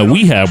revelation that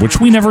we have, which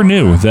we never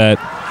knew, that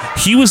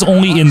he was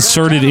only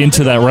inserted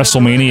into that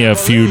WrestleMania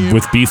feud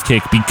with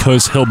Beefcake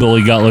because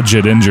Hillbilly got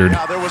legit injured.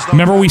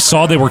 Remember we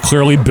saw they were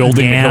clearly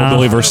building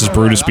Hillbilly versus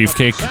Brutus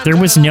Beefcake? There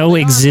was no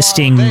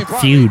existing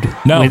feud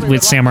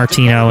with San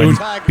Martino and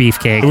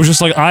Beefcake. It was just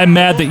like, I'm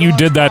mad that you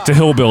did that to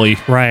Hillbilly.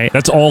 Right.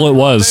 That's all it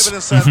was.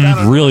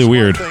 Mm-hmm. Really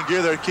weird.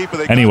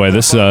 Anyway,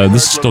 this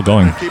is still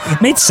going.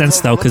 It made sense,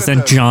 though, because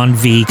then John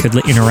V could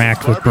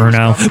interact with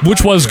Bruno.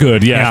 Which was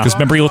good, yeah. Because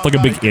remember he looked like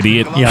a big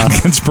idiot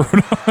against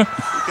Bruno?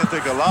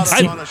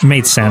 It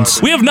made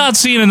sense. We have not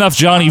seen enough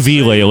Johnny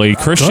V lately.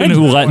 Christian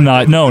Ouellette and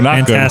I... No,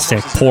 not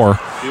Fantastic. Good. Poor.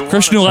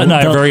 Christian Ouellette and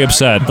I are very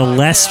upset. The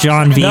less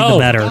John V, the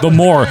better. The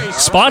more.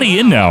 Spotty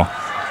in now.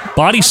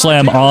 Body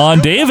slam on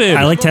David.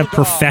 I like to have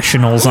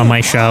professionals on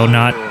my show,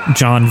 not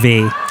John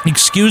V.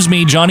 Excuse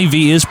me, Johnny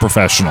V is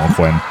professional,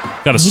 Quinn.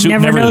 Got a suit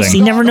and everything.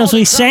 He never knows what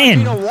he's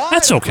saying.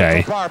 That's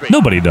okay.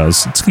 Nobody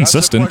does. It's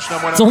consistent.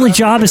 His only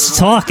job is to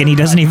talk, and he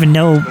doesn't even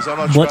know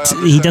what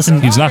he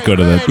doesn't. He's not good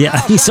at it.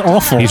 Yeah, he's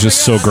awful. He's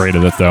just so great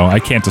at it, though. I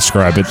can't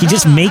describe it. He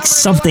just makes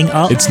something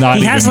up. It's not.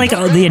 He has like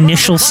the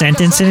initial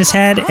sentence in his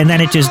head, and then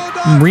it just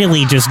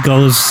really just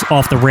goes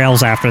off the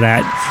rails after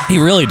that. He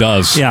really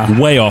does. Yeah,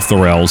 way off the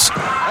rails.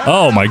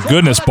 Oh my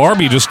goodness,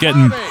 Barbie just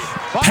getting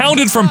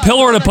pounded from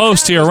pillar to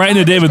post here, right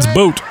into David's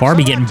boot.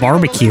 Barbie getting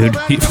barbecued.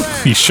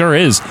 He sure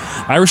is.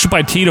 Irish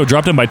by Tito,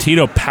 dropped in by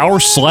Tito, power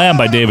slam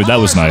by David. That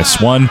was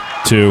nice. 1,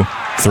 2,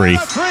 3.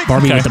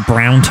 Barbie with the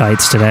brown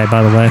tights today,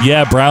 by the way.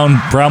 Yeah, brown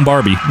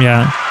Barbie.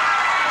 Yeah.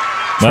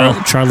 Well,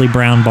 Charlie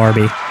Brown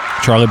Barbie.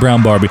 Charlie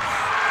Brown Barbie.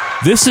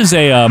 This is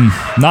a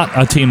not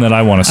a team that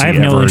I want to see. I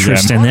have no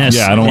interest in this.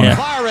 Yeah, I don't want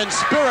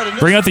to.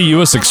 Bring out the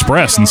U.S.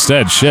 Express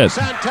instead. Shit.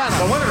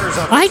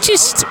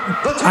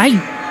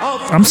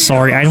 I'm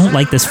sorry. I don't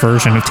like this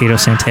version of Tito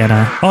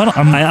Santana.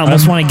 I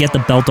almost want to get the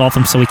belt off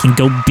him so he can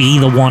go be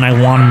the one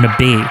I want him to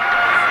be.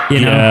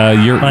 You know?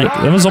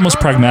 Yeah, it was almost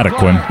pragmatic,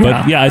 Quinn.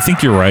 But yeah, I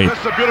think you're right.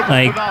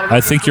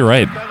 I think you're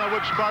right.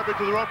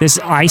 This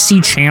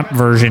IC champ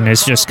version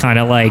is just kind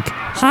of like,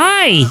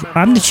 hi,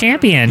 I'm the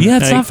champion. Yeah,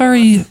 it's not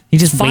very. He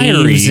just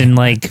fiery waves and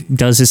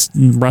does his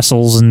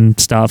wrestles and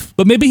stuff.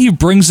 But maybe he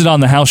brings it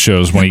on the house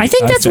shows when he. I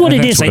think that's what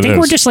it is. I think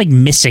we're just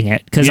missing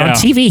it because on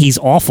TV he's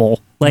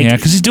awful. Yeah,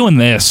 because he's doing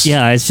this.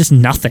 Yeah, it's just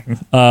nothing.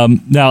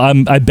 Now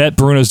I bet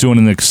Bruno's doing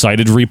an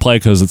excited replay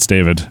because it's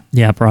David.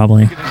 Yeah,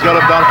 probably. He's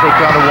got him down for a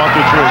count of 1, 2,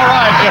 3. All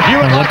right, if you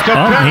would like to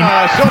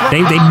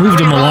they moved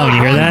him along.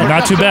 You hear that?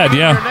 Not too bad.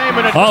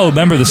 Yeah. Oh,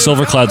 remember the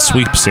Silver Cloud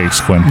sweepstakes,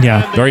 Quinn?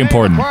 Yeah, very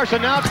important.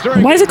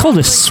 Why is it called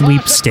a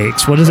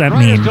sweepstakes? What does that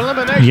mean?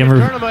 You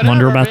ever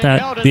wonder about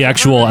that? The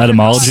actual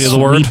etymology of the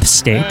word?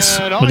 Sweepstakes.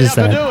 What is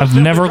that? I've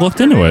never looked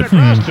into it.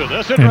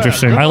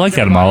 Interesting. I like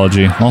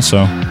etymology also,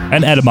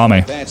 and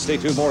edamame.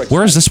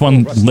 Where is this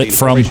one lit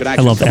from? I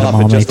love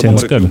edamame too.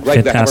 It's good.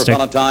 Fantastic.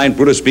 Valentine,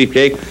 Brutus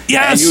Beefcake.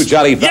 Yes! And you,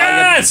 Johnny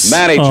Yes!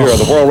 Manager of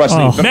the World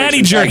Wrestling Federation.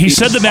 Manager. He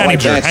said the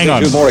manager. Hang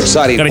on. More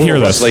exciting. Gotta hear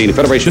this.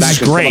 Federation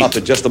This is great. coming up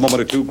in just a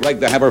moment or two. Greg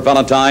the Hammer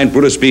Valentine,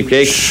 Brutus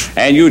Beefcake,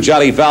 and you,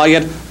 Johnny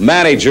Valiant,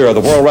 manager of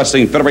the World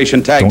Wrestling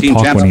Federation Tag Team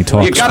Champs.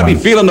 You got to be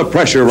feeling the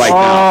pressure right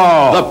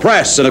now. The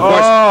press, and of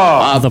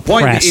course, the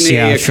press, pointing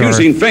the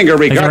accusing finger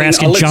regarding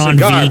asking John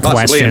V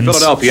questions.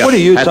 Philadelphia. What are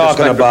you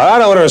talking about? I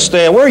don't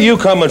understand. Where are you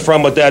coming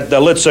from with that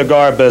lit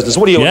cigar business?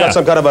 What are you, got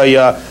some kind of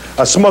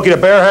a Smokey the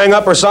Bear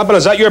hang-up or something?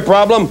 Is that your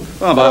problem?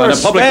 Well,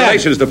 the Public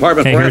Relations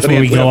Department. Okay, here's where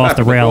we go off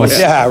the rails.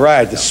 Yeah,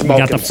 right. The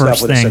smoking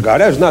stuff with a cigar.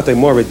 There's nothing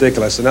more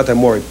ridiculous and nothing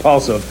more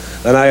repulsive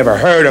than I ever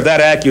heard of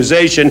that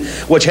accusation,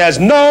 which has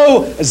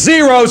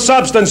zero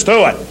substance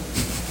to it.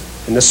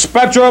 In the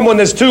spectrum, when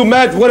there's two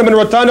men, Woodham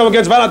Rotundo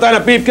against Valentine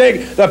and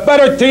Beefcake, the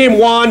better team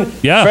won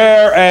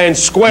fair and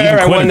square.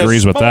 And when the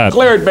smoke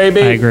cleared,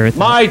 baby, I agree with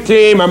my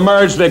team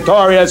emerged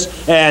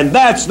victorious, and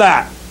that's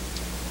that.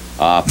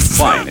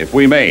 Fine, if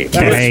we may.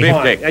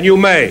 Beefcake. And you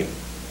may.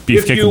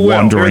 Beefcake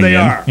wandering in.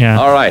 Yeah.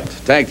 All right,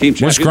 tag team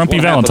champions. Where's Grumpy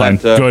Valentine?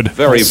 Good.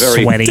 Very,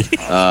 very sweaty.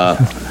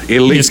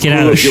 Elite. Just get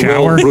out of the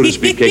shower. Brutus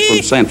Beefcake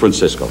from San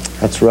Francisco.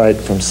 That's right,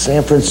 from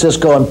San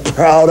Francisco. I'm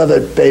proud of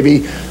it,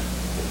 baby.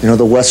 You know,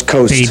 the West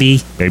Coast.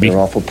 Baby. They're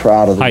awful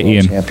proud of the world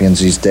Ian. champions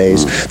these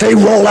days. They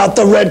roll out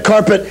the red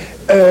carpet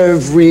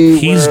everywhere.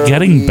 He's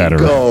getting better.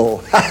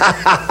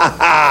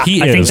 I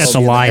think that's a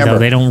lie, though.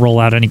 They don't roll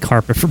out any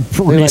carpet for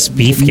Brutus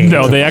Beefcake.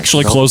 No, they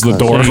actually close the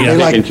door. They're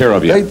taking care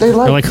of you. They're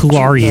like, who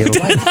are you?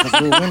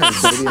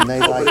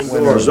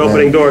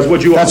 Opening doors.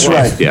 What you want? That's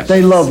right. Yes.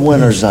 They love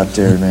winners out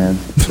there, man.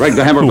 Greg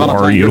the Hammer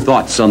Valentine, your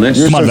thoughts on this?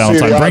 Come on,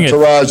 Valentine, bring it.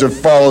 Entourage that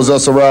follows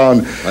us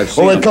around.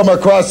 When we come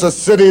across the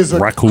cities,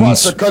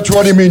 across the country,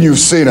 what do you mean you've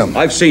seen them?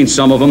 I've seen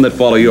some of them that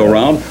follow you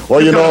around.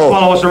 Well, you know,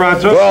 follow us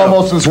around too. they're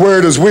almost as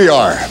weird as we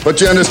are. But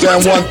you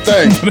understand one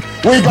thing.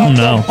 We got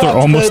No, they're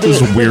almost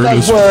as weird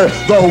as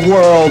the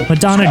world.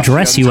 Madonna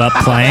dress you up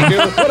playing.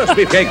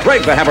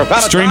 Greg the Hammer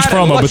Valentine. Strange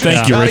promo, but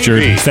thank you,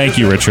 Richard. Thank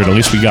you, Richard. At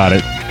least we got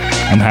it.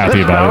 I'm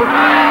happy about it.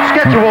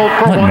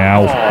 What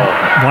now?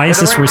 Why is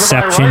this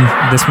reception?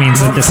 This means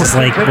that this is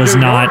was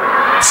not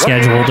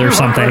scheduled or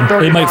something.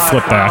 They might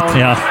flip back.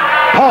 Yeah.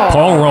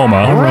 Paul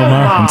Roma.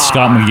 Roma. And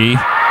Scott McGee.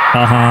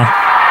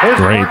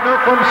 Great.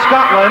 From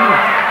Scotland,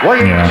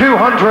 weighing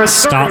 200.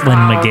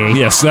 Scotland McGee.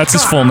 Yes, that's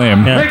his full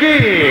name.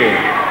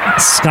 Yeah.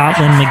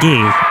 Scotland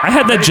McGee. I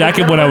had that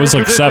jacket when I was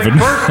like 7.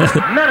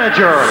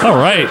 All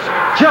right.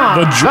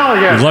 John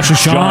Valiant.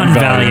 Luscious John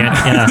Valiant.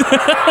 Yeah.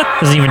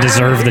 Doesn't even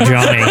deserve the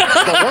Johnny.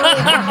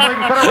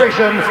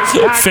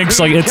 Thinks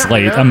like it's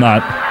late. I'm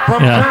not.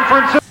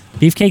 Yeah.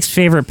 Beefcake's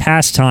favorite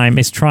pastime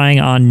is trying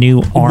on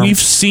new arms. We've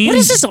seen... What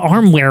is this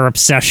armwear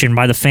obsession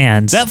by the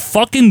fans? That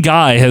fucking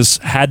guy has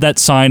had that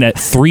sign at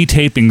 3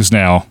 tapings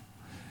now.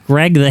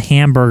 Greg the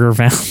Hamburger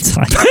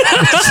Valentine.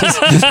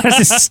 That's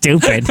just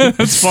stupid.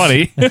 That's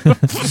funny.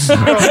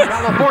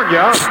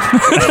 California.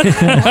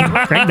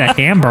 Greg the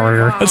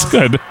Hamburger. That's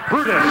good.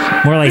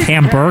 More like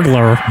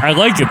Hamburglar. I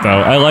like it, though.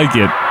 I like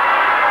it.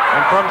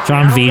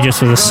 John V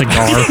just with a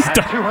cigar.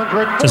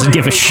 Doesn't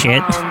give a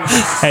shit.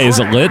 Hey, is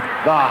it lit?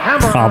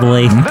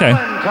 Probably. Okay.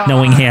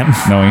 Knowing him.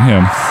 Knowing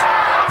him.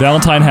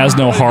 Valentine has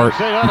no heart.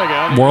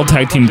 World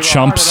Tag Team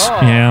chumps.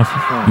 Yeah.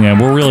 Yeah,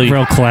 we're really...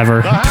 Real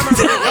clever.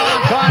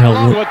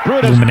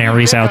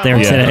 Luminaries out there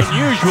today.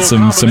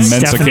 Some Mensa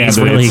Stephanie's candidates.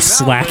 really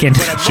slacking.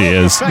 She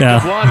is. Yeah.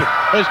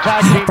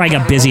 Probably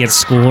got busy at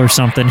school or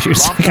something. She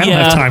was like, I don't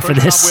have time for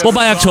this. Well,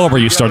 by October,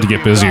 you start to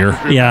get busier.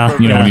 Yeah.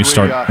 You know, when you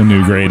start a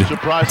new grade.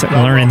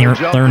 Learn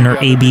her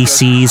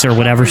ABCs or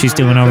whatever she's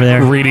doing over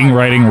there. Reading,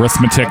 writing,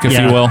 arithmetic, if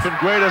you will.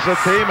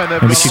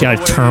 Maybe she got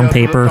a term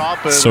paper.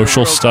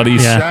 Social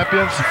studies. Yeah.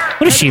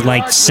 What is she,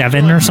 like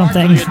 7 or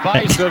something? She's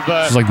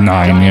like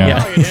 9,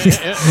 yeah.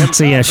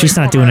 So, yeah, she's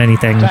not doing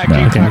anything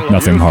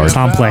nothing hard.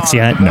 Complex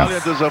yet. No.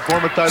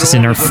 She's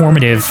in her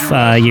formative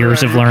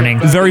years of learning.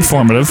 Very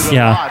formative.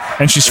 Yeah.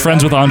 And she's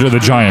friends with Andre the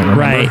Giant,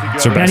 remember? Right.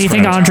 It's her Now, best do you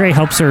think friend. Andre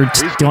helps her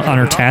on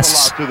her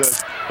tests?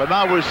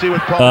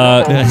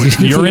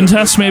 Urine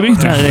tests, maybe?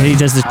 He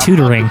does the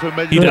tutoring.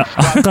 He does.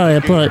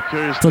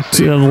 Put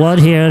one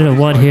here and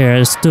one here.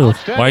 It's 2.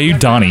 Why are you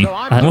Donnie?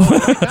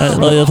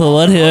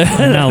 What here?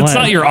 No, It's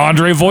not your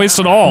Andre voice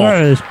at all.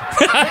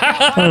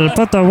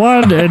 Put the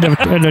 1 and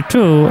the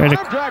 2 and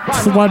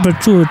the 1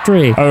 and 2 and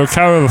 3. I will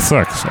carry the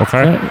 6,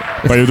 okay?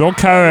 But you don't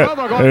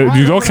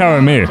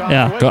carry me.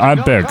 Yeah. 'Cause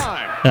I'm big.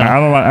 I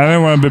don't want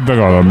anyone to be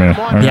bigger than me.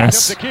 Okay?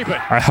 Yes.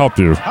 I help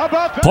you.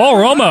 Paul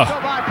Roma.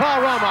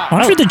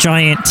 Andre the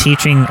Giant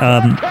teaching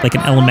like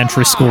an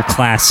elementary school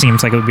class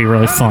seems like it would be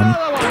really fun.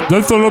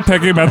 This little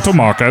piggy went to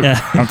market.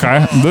 Yeah.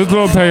 Okay? This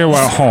little piggy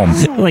went home.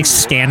 Like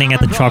standing at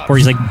the chalkboard,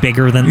 he's like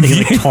bigger than, he's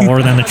like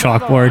taller than the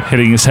chalkboard.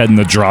 Hitting his head in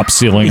the drop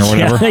ceiling or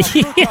whatever.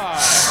 Yeah.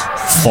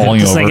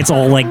 falling over. Like it's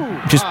all like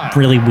just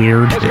really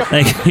weird.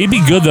 Like, he'd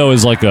be good though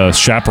as like a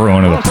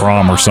chaperone at a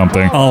prom or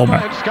something. Oh,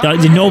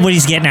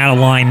 nobody's getting out of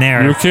line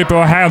there. You keep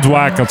your hands where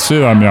I can see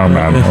them, young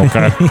man.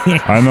 Okay,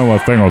 I know a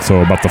thing or two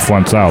about the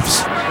Flint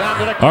Souths.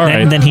 All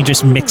right. And then he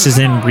just mixes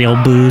in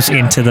real booze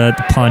into the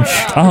punch,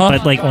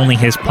 but like only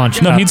his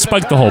punch. No, he'd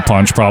spike the whole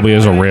punch probably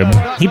as a rib.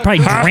 He'd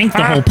probably drink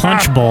the whole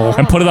punch bowl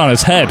and put it on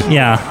his head.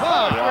 Yeah.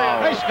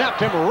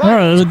 Oh,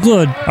 that was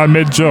good. I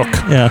made joke.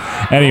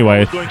 Yeah.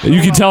 Anyway,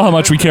 you can tell how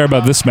much we care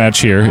about this match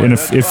here, and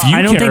if you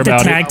I don't care think the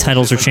about tag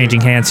titles are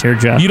changing hands here,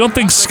 Jeff. You don't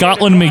think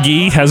Scotland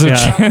McGee has a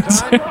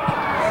chance?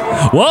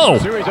 Whoa,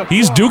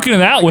 he's duking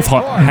it out with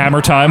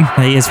Hammer Time.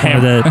 He is one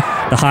of the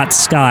hot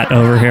Scott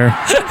over here.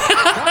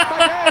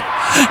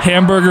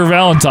 Hamburger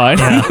Valentine.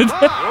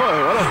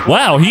 Yeah.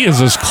 Wow, he is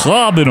just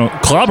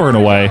clobbering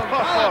away.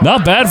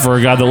 Not bad for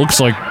a guy that looks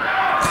like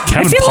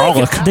Kevin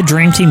Pollock. Like the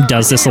Dream Team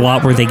does this a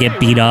lot where they get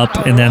beat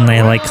up and then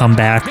they like come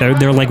back.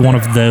 They're like one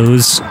of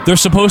those. They're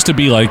supposed to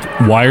be like,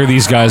 why are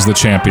these guys the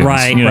champions?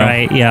 Right,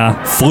 right,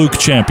 yeah. Fluke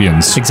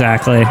champions.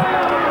 Exactly.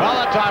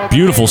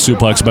 Beautiful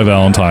suplex by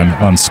Valentine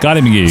on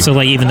Scotty McGee. So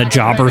like even the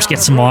jobbers get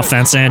some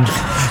offense in.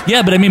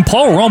 Yeah, but I mean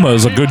Paul Roma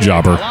is a good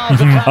jobber.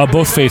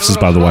 Both faces,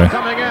 by the way.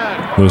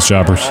 Those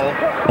jobbers.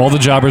 All the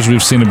jobbers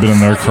we've seen have been in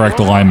their correct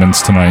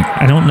alignments tonight.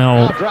 I don't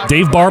know.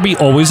 Dave Barbie,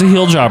 always a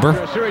heel jobber.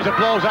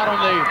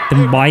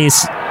 Then why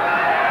is...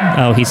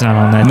 Oh, he's not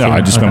on that No, team.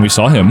 I just meant we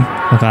saw him.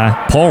 Okay.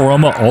 Paul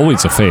Roma,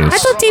 always a face. I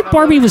thought Dave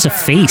Barbie was a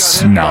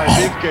face. No.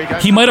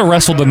 He might have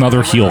wrestled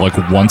another heel like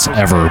once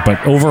ever,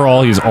 but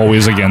overall he's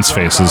always against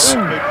faces.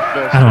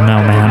 I don't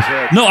know,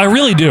 man. No, I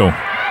really do.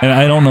 And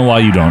I don't know why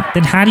you don't.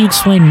 Then how do you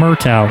explain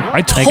Murtaugh?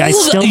 I told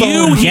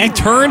you,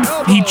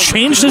 he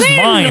changed his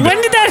mind. When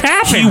did that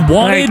happen? He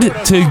wanted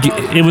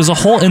to, it was a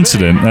whole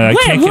incident. I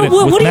can't get it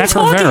with what are Matt you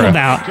talking Rivera.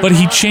 about? But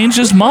he changed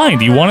his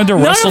mind. He wanted to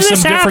wrestle some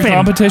different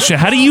competition.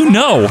 How do you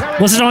know?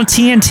 Was it on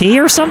TNT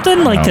or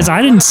something? Like, because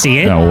I didn't see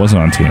it. No, it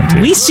wasn't on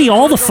TNT. We see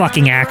all the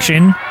fucking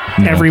action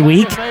every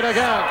week.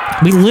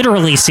 We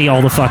literally see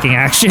all the fucking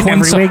action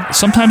every week.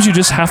 Sometimes you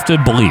just have to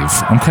believe,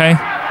 okay?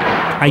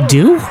 I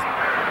do?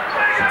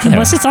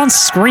 Unless it's on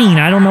screen,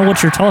 I don't know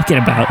what you're talking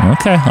about.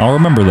 Okay, I'll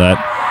remember that.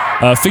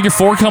 Figure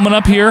 4 coming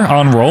up here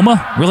on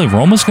Roma. Really,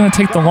 Roma's going to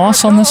take the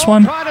loss on this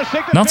one?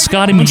 Not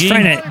Scotty McGee. He's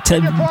trying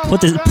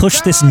to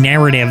push this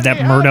narrative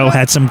that Murdo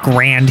had some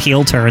grand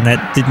heel turn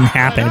that didn't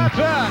happen.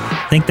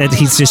 I think that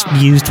he's just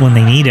used when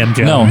they need him,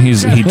 Joe. No, he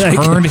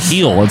turned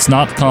heel. It's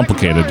not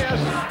complicated.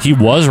 He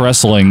was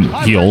wrestling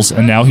heels,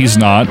 and now he's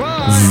not.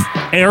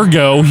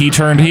 Ergo, he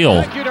turned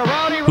heel.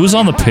 Who's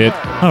on the pit?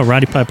 Oh,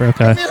 Roddy Piper,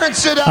 okay. Come here and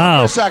sit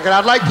down for a second.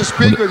 I'd like to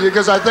speak with you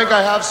because I think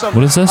I have some...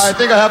 What is this? I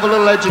think I have a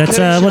little education.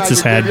 That's, what's his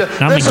head?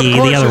 Not this, McGee, of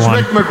course, the other is one.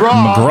 Rick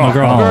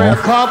McGraw. Very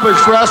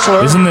accomplished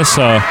wrestler. Isn't this,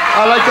 I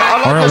like to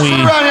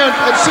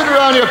sit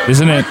around here.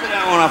 Isn't it? Sit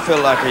down when I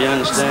feel like it, you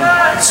understand?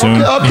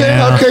 Soon.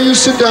 Okay, you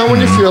sit down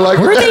when you feel like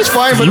it. Were they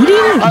fine,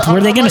 feuding?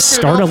 Were they going to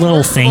start a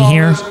little thing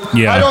here?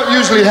 Yeah. I don't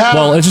usually have...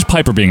 Well, it's just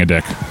Piper being a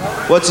dick.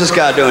 What's this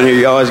guy doing here?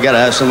 You always got to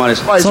have somebody...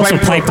 It's also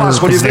Piper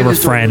because they were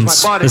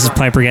friends. This is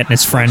Piper getting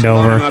his friend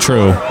over.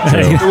 True.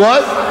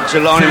 What?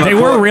 They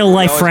were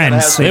real-life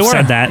friends. They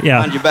said that, yeah.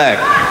 Behind your back.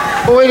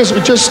 Oh, wait a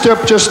second.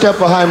 Just step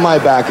behind my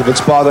back if it's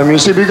bothering me.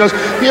 See, because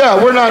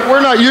we're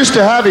not used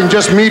to having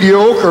just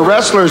mediocre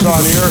wrestlers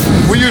on here.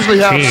 We usually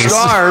have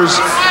stars,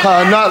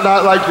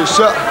 not like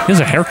yourself. He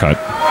has a haircut.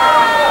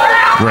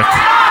 Rick.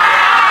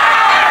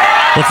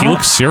 Look, he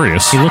looks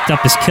serious. He looked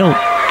up his kilt.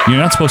 You're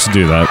not supposed to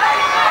do that.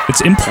 It's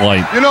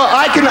impolite. You know,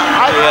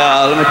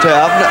 Yeah, let me tell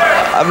you,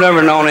 I've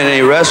never known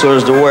any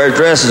wrestlers to wear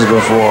dresses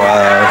before.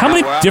 How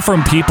many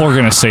different people are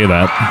going to say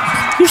that?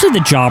 Usually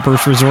the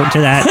jobbers resort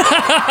to that.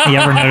 You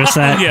ever notice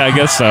that? Yeah, I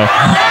guess so.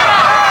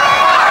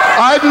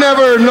 I've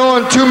never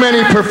known too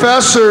many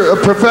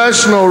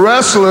professional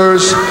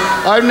wrestlers.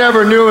 I've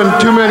never known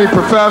too many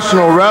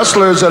professional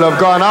wrestlers that have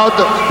gone out.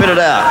 Spit it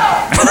out.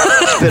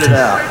 Spit it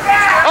out.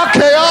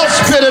 Okay, I'll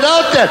spit it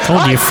out then.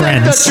 Told you,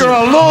 friends. I think that you're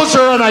a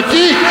loser and a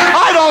geek.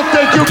 I don't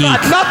think you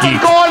got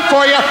nothing going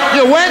for you.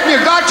 You went and you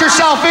got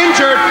yourself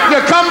injured.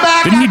 You come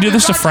back. Didn't he do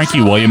this to Frankie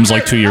Williams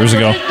like 2 years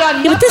ago?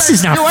 Yeah, but this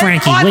is not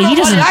Frankie. Wait,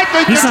 he's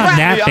not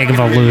that big of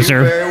a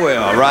loser. Very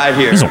well, right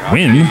here. He's a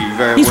win.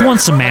 He's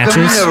won some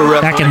matches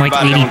back in like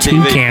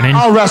 82 Canon.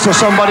 I'll wrestle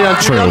somebody on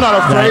TV. I'm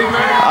not afraid.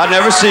 I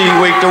never see you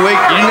week to week.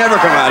 You never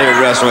come out here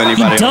and wrestle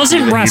anybody. He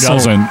doesn't wrestle.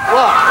 He doesn't.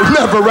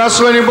 Never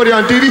wrestle anybody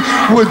on TV.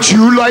 Would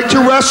you like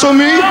to wrestle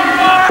me?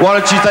 Why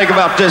don't you think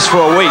about this for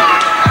a week?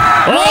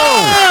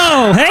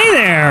 Oh, hey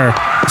there.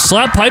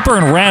 Slapped Piper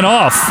and ran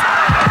off.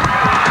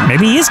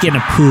 Maybe he is getting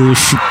a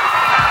push.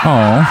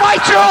 Oh.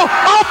 Fight you!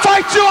 I'll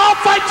fight you! I'll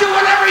fight you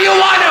whenever you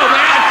want to,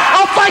 man!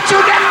 I'll fight you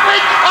next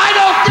week! I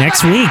don't...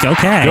 Next week,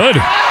 okay.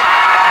 Good.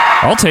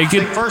 I'll take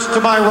it.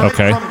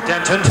 Okay.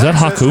 Is that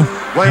Haku?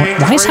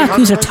 Why is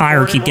Haku's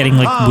attire keep getting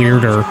like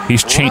weirder?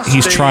 He's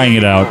trying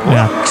it out.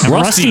 Yeah.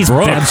 Rusty's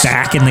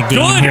back in the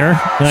game here.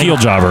 Like, heel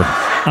jobber.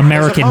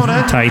 American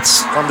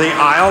tights.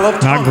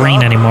 Not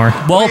green anymore.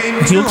 Well,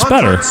 he looks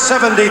better.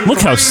 Look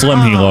how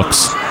slim he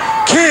looks.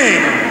 King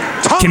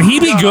Can he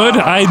be good?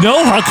 I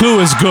know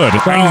Haku is good.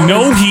 I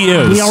know he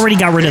is. We already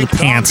got rid of the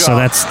pants, so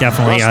that's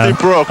definitely an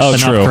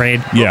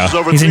upgrade. Yeah.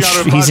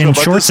 He's in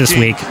shorts this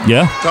week.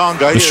 Yeah.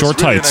 The short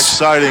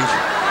tights.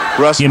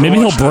 Yeah, maybe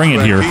he'll bring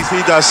it here.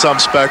 He does some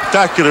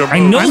spectacular moves. I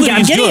know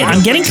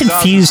I'm getting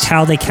confused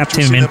how they kept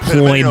him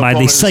employed by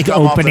these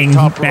opening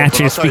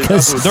matches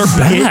because they're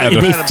bad.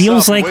 It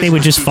feels like they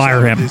would just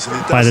fire him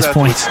by this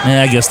point.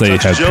 Yeah, I guess they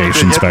had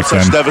patience back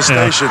then.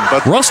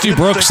 Yeah. Rusty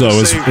Brooks, though,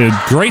 is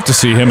great to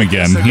see him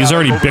again. He's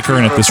already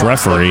bickering at this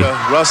referee.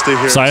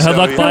 Side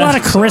headlock by a lot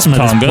of charisma,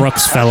 this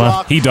Brooks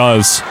fella. He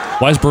does.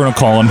 Why is Bruno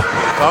calling?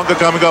 Tonga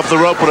coming off the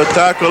rope with a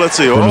tackle. Let's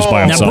see. Bruno's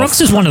by himself. Now,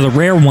 Brooks is one of the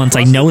rare ones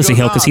I know is a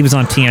heel because he was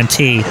on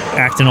TNT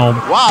acting all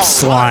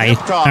sly.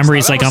 Remember,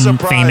 he's like, I'm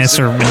famous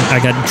or I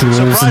got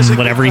jewels and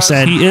whatever he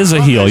said. He is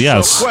a heel,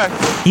 yes.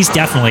 He's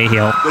definitely a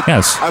heel.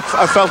 Yes.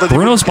 I felt that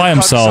Bruno's by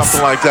himself.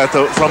 Something like that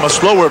from a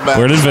slower match.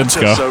 Where did Vince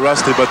go?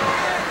 Rusty, but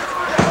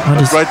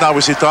right now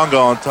we see Tonga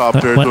on top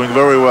here doing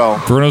very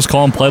well. Bruno's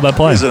calling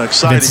play-by-play.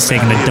 Vince is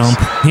taking a dump.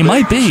 He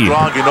might be.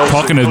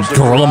 Talking to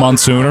Gorilla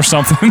Monsoon or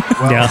something.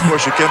 Yeah. Of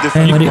course you can't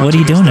Hey, what are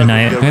you doing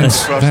tonight?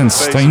 Vince,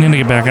 don't you need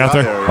to get back out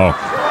there? Oh,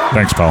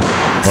 thanks, pal.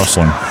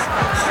 Rustling.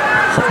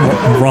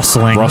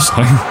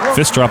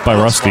 Fist drop by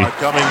Rusty.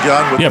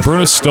 Yeah,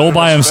 Bruno's still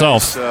by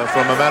himself.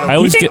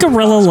 You think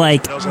Gorilla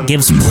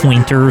gives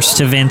pointers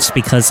to Vince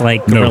because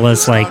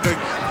Gorilla's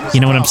you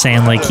know what I'm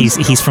saying?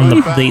 He's from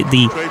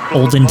the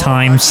olden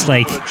times,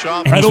 and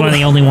he's one of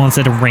the only ones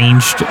that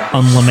arranged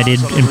unlimited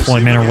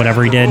employment or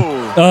whatever he did.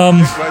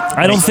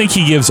 I don't think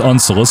he gives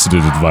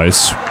unsolicited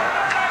advice.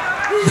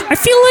 I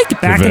feel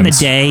like back in the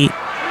day,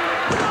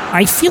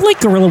 I feel like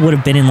Gorilla would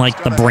have been in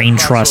the brain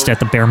trust at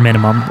the bare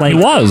minimum. He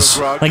was.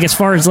 As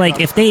far as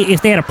if they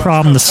had a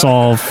problem to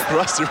solve,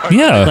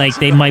 yeah,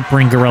 they might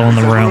bring Gorilla in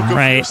the room,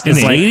 right? In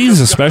the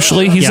 80s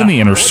especially, he's in the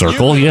inner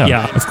circle,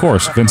 yeah. Of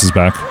course, Vince is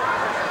back.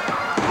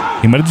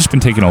 He might have just been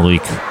taking a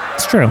leak.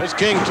 It's true.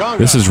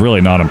 This is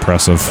really not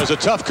impressive.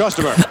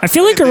 I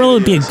feel like Gorilla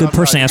would be a good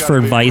person to ask for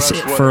advice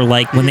for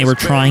when they were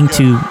trying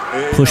to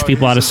push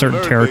people out of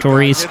certain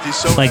territories,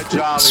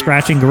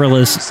 scratching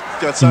Gorilla's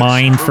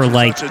mind for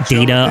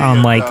data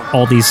on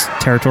all these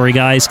territory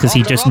guys because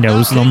he just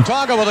knows them.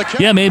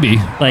 Yeah, maybe.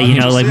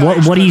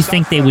 What do you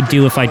think they would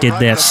do if I did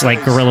this?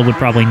 Gorilla would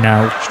probably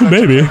know.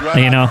 Maybe.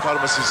 You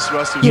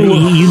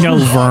know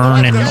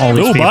Vern and all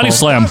these people. Body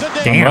slam.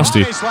 Damn.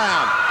 Rusty.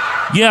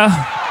 Yeah.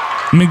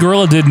 I mean,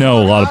 Gorilla did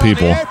know a lot of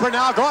people.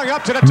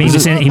 I mean, he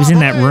was in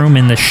that room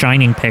in the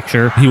Shining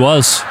picture. He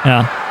was.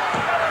 Yeah.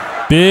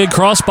 Big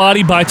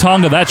crossbody by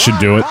Tonga. That should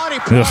do it.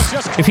 Ugh.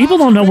 If people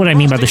don't know what I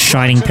mean by the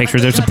Shining picture,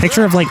 there's a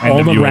picture of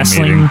all the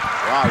wrestling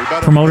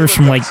promoters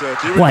from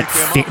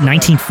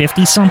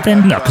 1950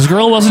 something. No, because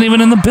Gorilla wasn't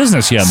even in the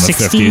business yet in the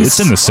 50s. It's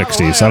in the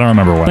 60s. I don't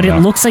remember when. But it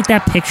looks like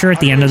that picture at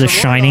the end of The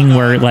Shining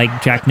where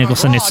Jack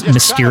Nicholson is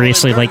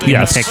mysteriously in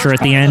the picture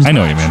at the end. I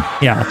know what you mean.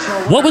 Yeah.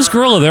 What was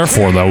Gorilla there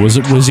for though?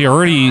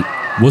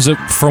 Was it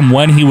from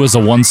when he was a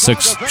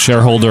 1/6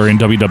 shareholder in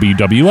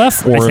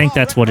WWF? Or I think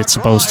that's what it's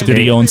supposed to be.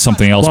 Did he own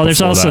something else? Well,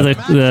 there's also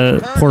the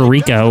Puerto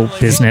Rico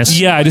business.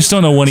 Yeah, I just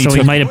don't know when he. So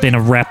he might have been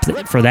a rep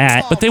for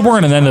that. But they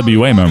weren't an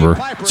NWA member.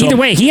 So either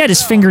way, he had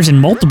his fingers in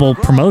multiple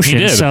promotions.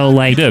 He did. So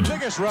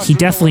he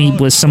definitely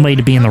was somebody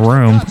to be in the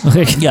room.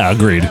 Yeah,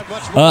 agreed.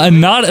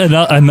 And not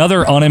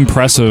another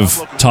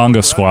unimpressive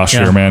Tonga squash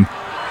here, man.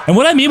 And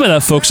what I mean by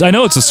that, folks, I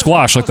know it's a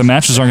squash. The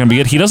matches aren't going to be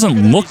good. He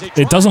doesn't look.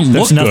 It doesn't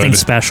look good. There's nothing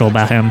special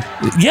about him.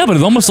 Yeah, but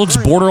it almost looks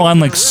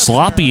borderline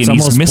sloppy, and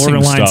he's missing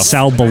borderline stuff.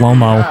 Sal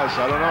Balomo.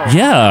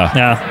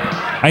 Yeah.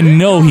 I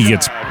know he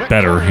gets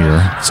better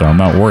here, so I'm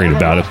not worried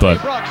about it.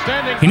 But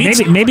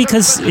maybe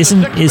because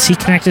is he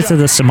connected to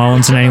the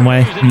Samoans in any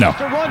way? No.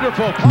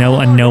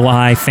 A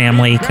Noai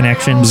family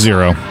connection.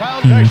 Zero.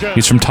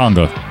 He's from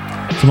Tonga.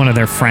 He's one of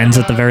their friends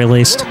at the very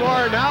least.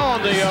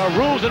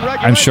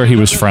 I'm sure he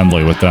was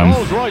friendly with them.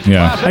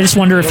 Yeah. I just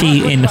wonder if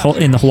he in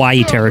the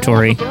Hawaii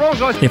territory,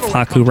 if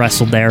Haku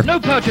wrestled there,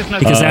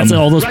 because that's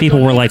all those people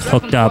were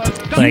hooked up.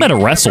 He might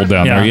have wrestled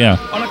down there.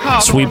 Yeah.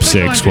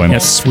 Sweepstakes, Quinn.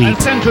 Yes, sweep.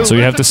 So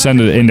you have to send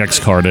an index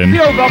card in,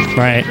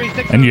 right?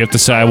 And you have to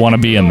say, "I want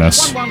to be in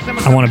this.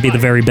 I want to be the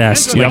very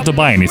best." You don't have to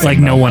buy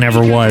anything. No one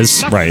ever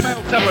was. Right.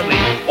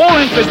 All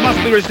interest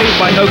must be received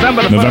by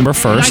November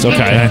 1st.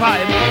 Okay.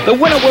 The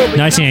winner will be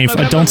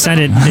 1985. Don't send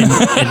it in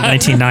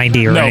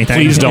 1990 or anything.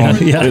 No, please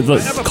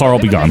don't. Car will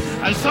be gone.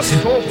 and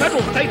subject to all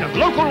federal, state, and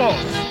local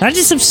laws. That's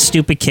just some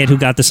stupid kid who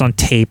got this on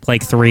tape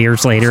 3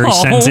 years later.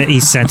 He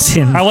sends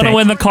in. I want to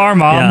win the car,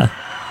 Mom. Yeah.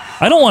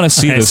 I don't want to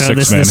see this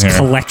six-man here.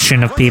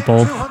 Collection of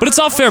people. But it's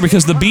not fair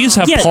because the Bees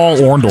have Paul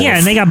Orndorff. Yeah,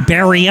 and they got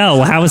Barry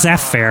O. How is that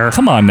fair?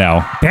 Come on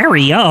now.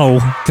 Barry O.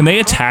 Can they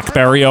attack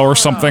Barry O or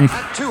something?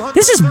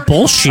 This is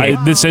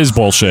bullshit. This is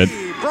bullshit.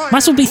 Might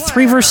as well be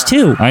 3 versus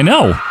 2. I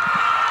know.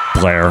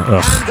 Blair.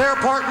 Ugh. And their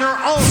partner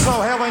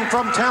also hailing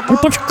from Tampa.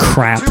 What a bunch of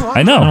crap.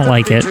 I know. I don't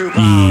like it. Wonderful.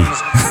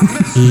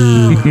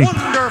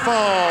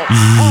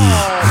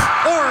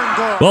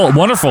 Well,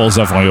 Wonderful is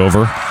definitely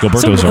over.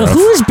 Gilberto's over.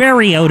 Who is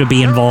Barry O to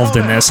be involved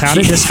in this? How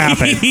did this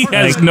happen? He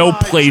has no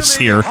place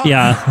here.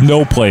 Yeah.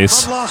 No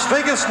place. Las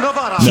Vegas,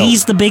 Nevada.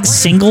 He's the big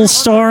single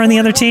star on the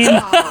other team?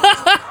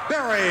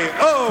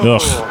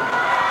 Ugh.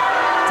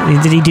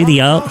 Did he do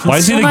the O? Why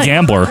is he the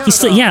gambler?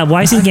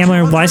 Why is he the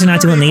gambler? Why is he not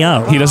doing the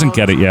O? He doesn't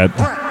get it yet.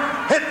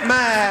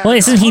 Well,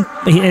 isn't he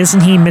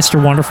Mr.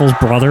 Wonderful's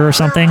brother or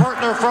something?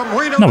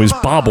 No, he's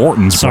Bob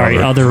Orton's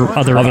brother.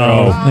 Other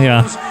O.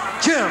 Yeah.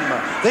 Jim,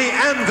 the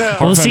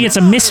Anvil. Well, see, it's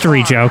a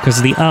mystery joke because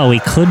he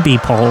could be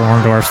Paul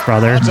Orndorff's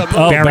brother.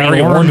 Barry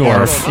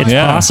Orndorff. It's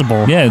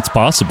possible. Yeah, it's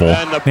possible.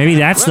 Maybe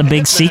that's the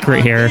big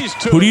secret here.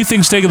 Who do you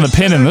think's taking the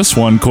pin in this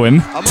one,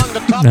 Quinn? It's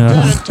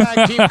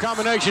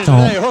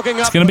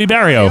going to be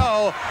Barry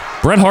O.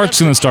 Bret Hart's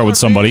going to start with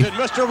somebody.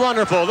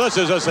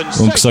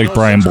 Looks like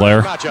Brian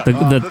Blair.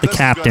 The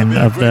captain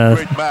of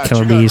the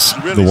Killer Bees.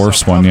 The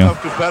worst one, yeah.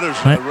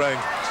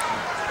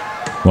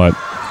 What?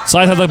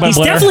 Slide headlock by He's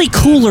Blair. definitely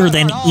cooler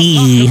than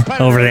E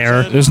over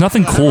there. There's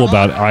nothing cool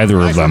about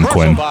either of them,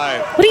 Quinn.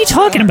 What are you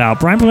talking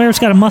about? Brian Blair's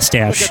got a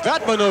mustache.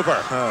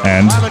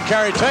 And?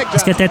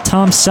 He's got that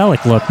Tom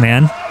Selleck look,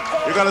 man.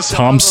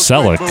 Tom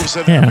Selleck?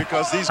 Yeah.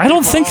 I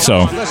don't think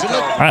so.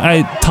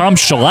 Tom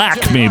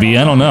Shellac, maybe.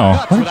 I don't know.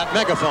 What?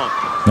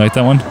 You like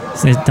that one?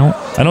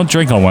 I don't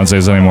drink on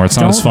Wednesdays anymore. It's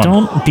not as fun.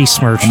 Don't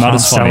besmirch I'm not Tom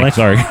as funny. Selleck.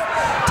 Sorry.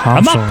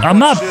 I'm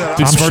not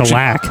Tom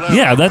Shellac.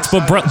 Yeah, that's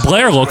what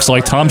Blair looks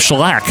like. Tom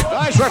Shellac.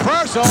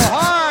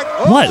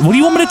 What? What do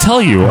you want me to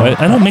tell you?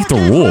 I don't make the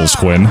rules,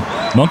 Quinn.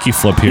 Monkey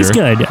flip here. He's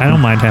good. I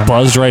don't mind him.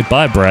 Buzzed right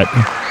by Brett.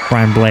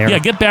 Brian Blair. Yeah,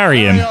 get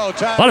Barry in.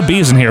 A lot of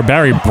B's in here.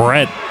 Barry,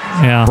 Brett,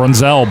 yeah.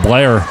 Brunzell,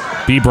 Blair,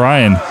 B.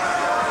 Brian.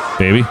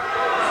 Baby.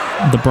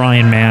 The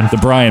Brian Man. The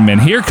Brian Man.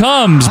 Here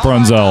comes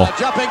Brunzell.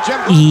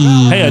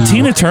 Hey,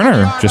 Tina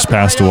Turner just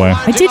passed away.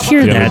 I did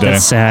hear that.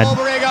 That's sad.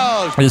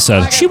 It is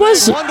sad. She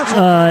was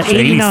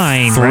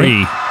 89, 83.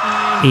 Right?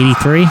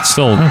 83?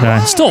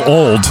 Still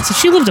old. So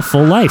she lived a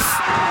full life.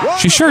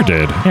 She sure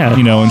did. Yeah.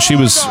 You know, and she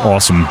was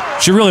awesome.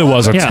 She really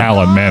was a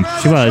talent, man.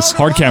 She was.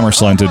 Hard camera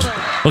slanted.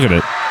 Look at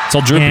it. It's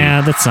all droopy.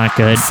 Yeah, that's not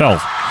good. It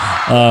fell.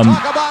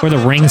 Or the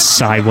ring's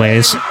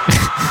sideways.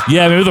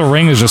 Yeah, maybe the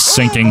ring is just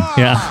sinking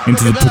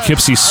into the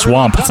Poughkeepsie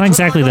swamp. It's not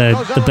exactly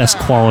the best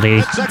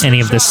quality, any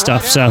of this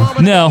stuff, so...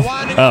 No.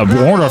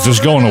 Orndorff is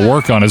going to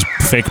work on his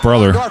fake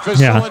brother.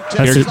 Yeah,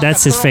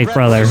 that's his fake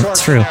brother.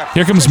 It's true.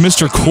 Here comes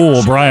Mr.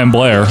 Cool, Brian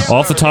Blair.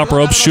 Off the top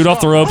ropes, shoot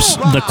off the ropes.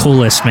 The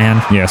coolest,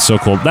 man. Yeah, so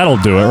cool. That'll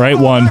do it, right?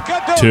 1,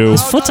 2.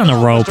 His foot's on the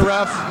rope.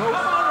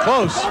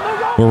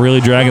 We're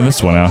really dragging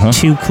this one out, huh?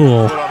 Too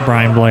cool,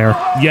 Brian Blair.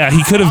 Yeah,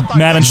 he could have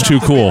managed Too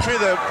Cool.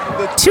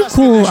 Too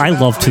Cool, I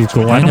love Too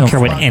Cool. I don't care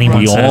what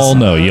anyone says. We all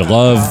know. You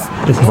love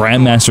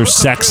Grandmaster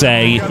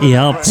Sexay.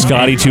 Yep.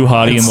 Scotty Too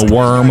Hottie and the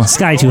Worm.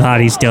 Scotty Too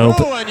Hottie's dope.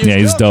 Yeah,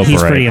 he's dope. He's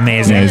pretty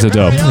amazing. Yeah, he's a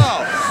dope.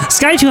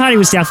 Scotty Too Hottie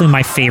was definitely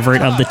my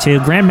favorite of the two.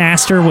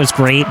 Grandmaster was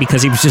great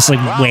because he was just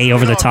like way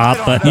over the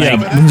top. But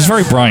he's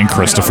very Brian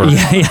Christopher.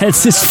 Yeah,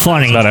 it's just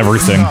funny. About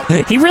everything.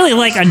 He really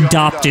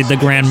adopted the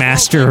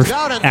Grandmaster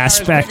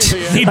aspect.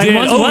 He did.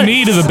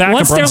 Knee to the back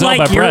of Brunzell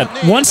by Brett.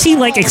 Once he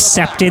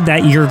accepted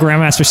that you're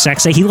Grandmaster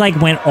Sexay, he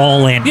went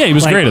all in. Yeah, he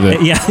was great at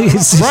it. Yeah,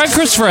 Brian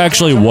Christopher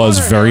actually was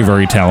very,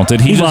 very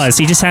talented. He was.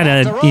 He just had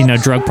a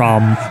drug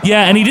problem.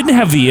 Yeah, and he didn't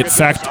have the it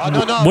fact.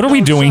 What are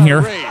we doing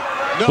here?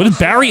 What is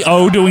Barry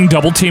O doing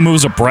double team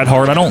moves of Bret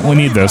Hart? We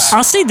need this.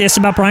 I'll say this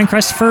about Brian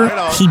Christopher.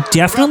 He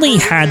definitely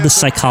had the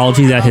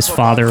psychology that his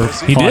father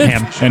taught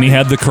him. And he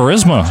had the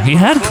charisma. He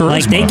had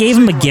charisma. They gave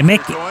him a gimmick,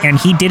 and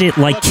he did it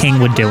like King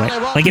would do it.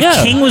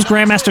 If King was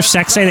Grandmaster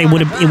Sexay, it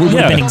would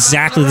have been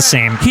exactly the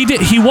same.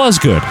 He was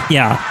good.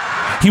 Yeah.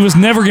 He was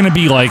never going to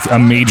be a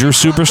major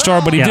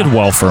superstar, but he did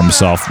well for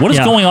himself. What is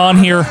going on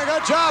here?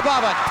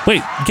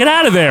 Wait, get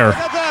out of there.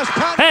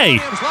 Hey,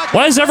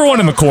 why is everyone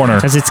in the corner?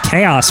 Because it's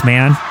chaos,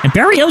 man. And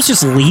Barry O's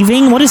just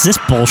leaving? What is this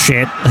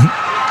bullshit?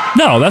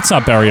 No, that's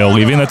not Barry O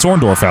leaving. That's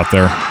Orndorff out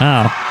there.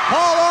 Oh.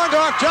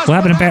 What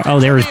happened to Barry? Oh,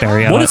 there is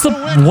Barry O.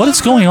 What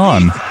is going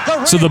on?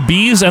 So the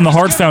Bees and the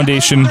Hart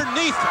Foundation...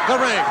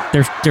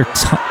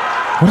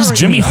 What is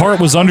Jimmy Hart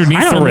was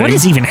underneath the ring? What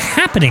is even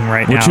happening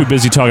right now? We're too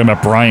busy talking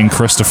about Brian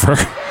Christopher.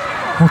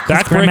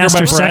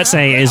 Grandmaster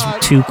Sexay is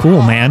too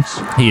cool, man.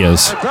 He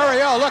is.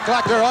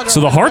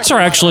 So the Harts are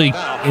actually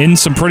in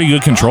some pretty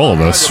good control of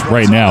this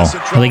right now.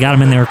 Well, they got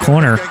him in their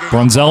corner.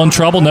 Brunzell in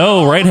trouble.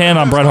 No, right hand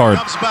on Bret Hart.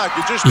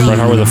 Bret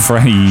Hart with a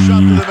Freddy.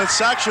 No,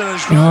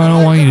 I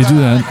don't want you to do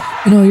that.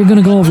 You're going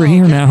to go over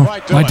here now.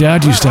 My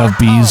dad used to have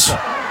bees.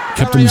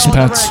 Kept them as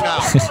pets.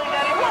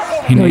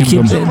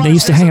 They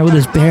used to hang out with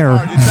his bear.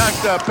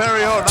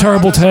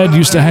 Terrible Ted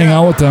used to hang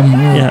out with them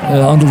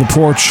under the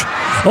porch.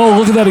 Oh,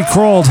 look at that, he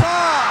crawled.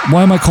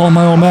 Why am I calling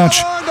my own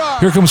match?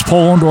 Here comes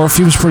Paul Orndorff.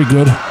 He was pretty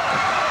good.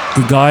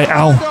 Good guy.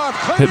 Ow.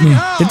 Hit me.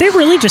 Did they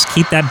really just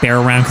keep that bear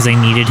around because they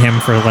needed him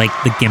for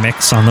the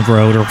gimmicks on the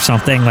road or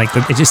something? I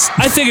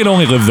think it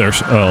only lived there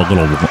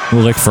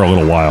for a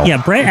little while.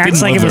 Yeah, Brett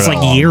acts like it was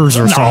years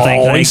or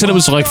something. No, he said it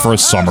was for a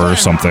summer or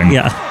something.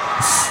 Yeah.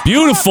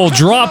 Beautiful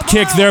drop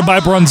kick there by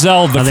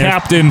Brunzell, the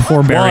captain.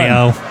 Poor Barry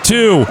O. 1,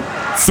 2,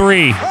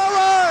 3.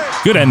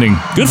 Good ending.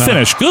 Good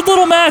finish. Good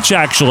little match,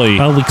 actually.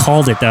 Well, we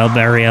called it, though.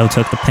 Barrio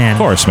took the pin. Of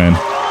course, man.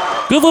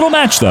 Good little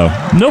match, though.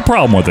 No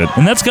problem with it.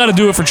 And that's got to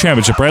do it for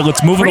championship, right?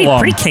 Let's move it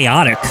along. Pretty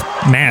chaotic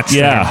match.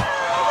 Yeah.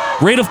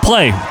 There. Rate of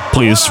play,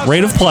 please.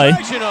 Rate of play.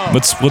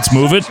 Let's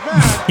move it.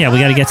 Yeah, we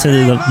got to get to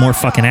the more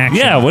fucking action.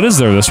 Yeah, what is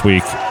there this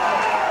week?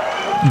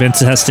 Vince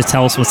has to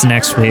tell us what's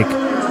next week.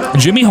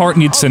 Jimmy Hart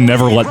needs to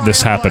never let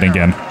this happen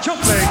again.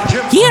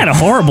 He had a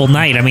horrible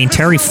night. I mean,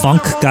 Terry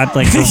Funk got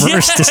like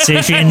reverse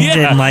decision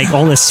and like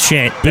all this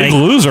shit. Big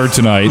loser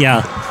tonight.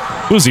 Yeah.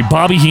 Who was he,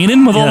 Bobby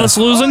Heenan with all this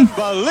losing?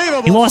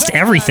 He lost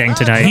everything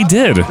tonight. He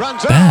did.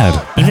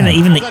 Bad.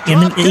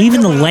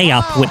 Even the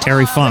layup with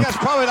Terry Funk.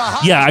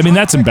 Yeah, I mean,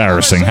 that's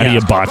embarrassing. How do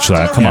you botch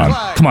that? Come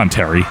on. Come on,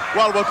 Terry.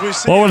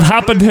 What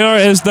happened here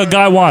is the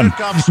guy won.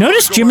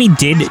 Notice Jimmy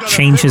did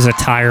change his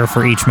attire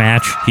for each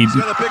match.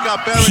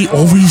 He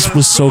always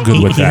was so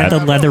good with that. He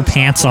had the leather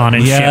pants on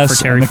and shit for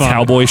Terry and the Funk.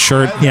 Cowboy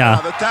shirt. Yeah.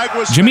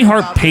 Jimmy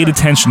Hart paid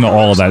attention to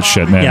all of that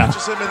shit, man. Yeah.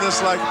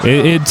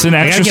 It's an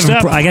extra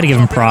step. I got to give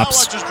him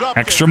props.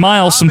 Extra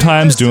miles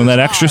sometimes, doing that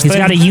extra thing. He's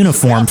got a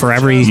uniform for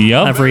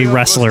every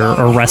wrestler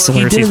or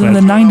wrestlers. He did in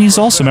the 90s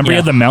also. Remember, he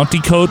had the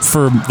Mountie coat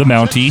for the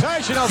Mountie.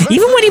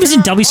 Even when he was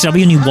in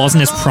WCW and he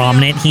wasn't as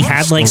prominent, he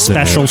had like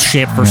special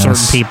shit for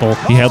certain people.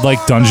 He had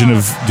like Dungeon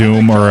of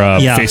Doom or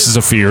Faces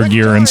of Fear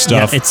gear and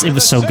stuff. Yeah, it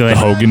was so good. The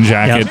Hogan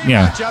jacket.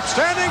 Yeah.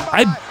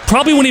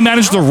 Probably when he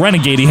managed the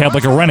Renegade, he had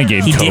like a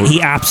Renegade coat. He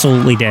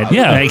absolutely did.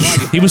 Yeah.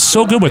 He was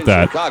so good with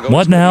that.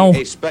 What now?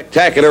 A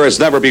spectacular as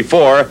never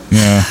before.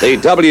 Yeah. The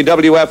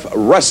WWF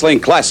Wrestling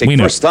Classic. We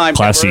know. First time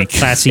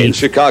Classic. in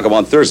Chicago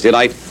on Thursday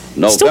night.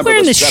 November Still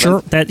wearing this 7th.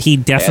 shirt that he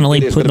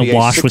definitely put in the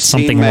wash with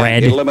something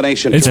red.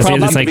 It's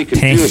probably like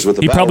pink.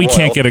 He probably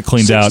can't get it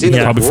cleaned out. He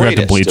probably forgot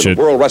to bleach it.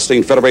 World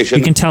Wrestling Federation.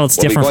 You can tell it's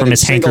different from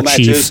his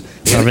handkerchief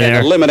over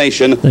there.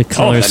 Elimination. The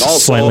color's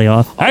slightly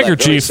off.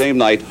 Handkerchief. Same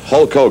night,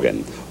 Hulk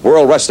Hogan.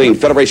 World Wrestling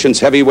Federation's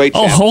heavyweight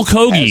champ Hulk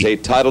Hogan has a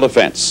title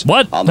defense.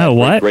 What? On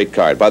that great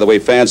card. By the way,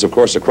 fans, of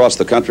course, across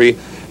the country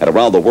and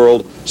around the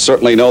world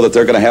certainly know that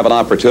they're going to have an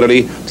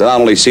opportunity to not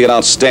only see an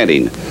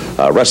outstanding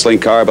wrestling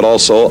card, but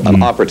also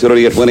an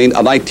opportunity at winning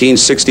a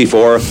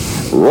 1964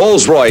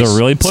 Rolls Royce. They're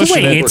really pushing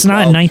it. Wait, it's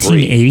not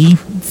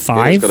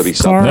 1985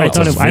 car? No,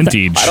 it's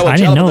vintage. I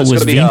didn't know it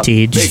was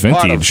vintage. It's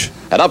vintage.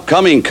 An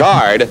upcoming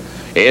card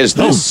is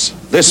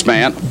this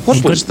man.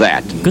 What was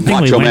that? Good thing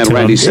Macho we went Man to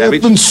Randy him.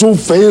 Savage. Happened so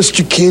fast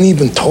you can't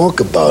even talk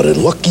about it.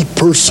 Lucky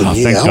person. Oh,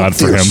 thank God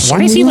for him.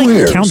 Why is he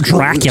like Count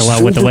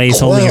Dracula with the way he's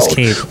holding his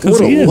cape?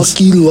 What a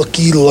lucky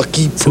person.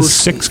 It's a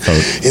Six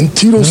coat. And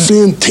Tito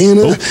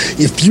Santana,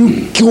 if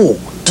you go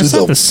to That's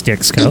not the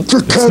Styx coat.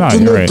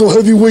 Intercontinental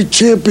Heavyweight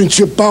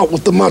Championship out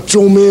with the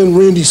Macho Man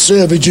Randy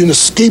Savage and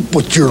escape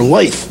with your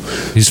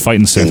life. He's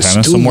fighting Santana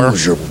and still somewhere.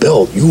 Lose your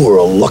belt. You are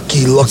a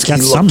lucky got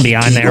something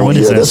behind there. What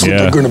is this? That's what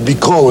they're going to be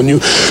calling you.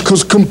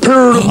 Because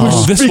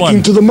comparatively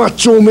speaking to the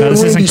Macho Man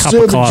Randy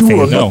Savage,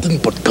 you are nothing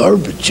but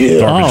garbage.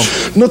 Yeah,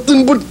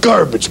 nothing but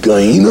garbage,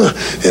 Guyana.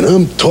 And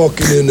I'm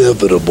talking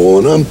inevitable.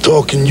 And I'm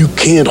talking you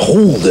can't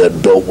hold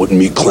that belt with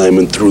me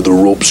climbing through the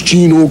ropes.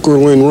 Gene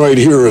Okerlund right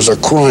here is a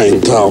crying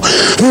towel.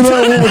 And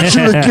I want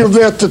you to give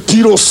that to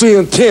Tito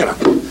Santana.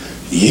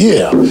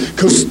 Yeah,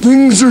 because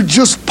things are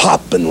just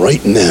popping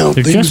right now.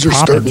 Things are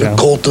starting to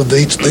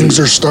cultivate. Things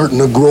are starting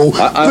to grow.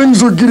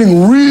 Things are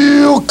getting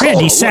real cool.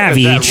 Randy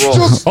Savage.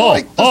 Just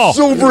like the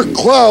Silver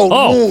Cloud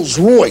Rolls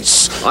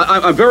Royce.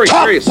 I'm very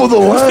curious. Top of the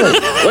line.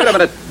 Wait a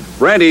minute.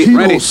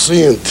 Randy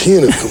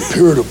Santana,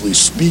 comparatively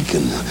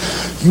speaking,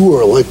 you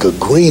are like a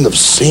grain of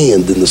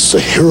sand in the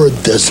Sahara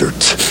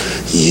Desert.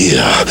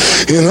 Yeah,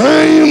 and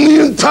I am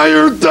the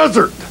entire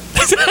desert.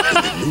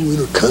 New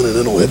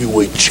Intercontinental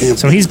Heavyweight Champion.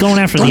 So he's going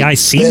after the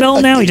IC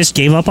belt now? He just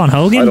gave up on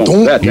Hogan?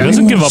 He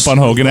doesn't give up on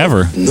Hogan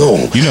ever.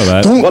 No. You know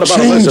that. Don't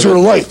change your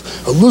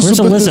life.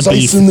 Elizabeth is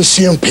icing the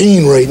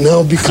champagne right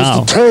now because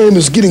the time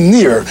is getting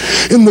near.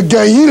 And the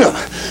Guyana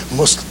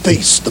must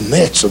face the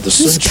match of the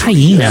century.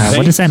 Guyana?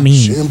 What does that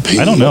mean? Champagne.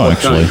 I don't know,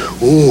 actually.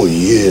 Oh,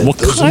 yeah. What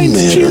doesn't kind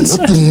matter. of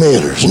Nothing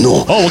matters.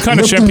 No. Oh, what kind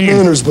of champagne? Nothing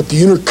matters but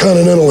the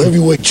Intercontinental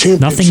Heavyweight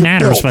Championship. Nothing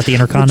matters but the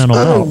Intercontinental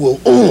belt. I will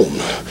own.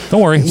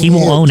 Don't worry. He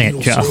will own it,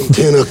 Joe.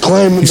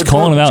 He's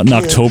calling him out in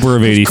October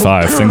of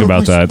 '85. Think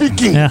about that.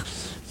 Yeah.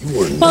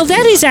 Well,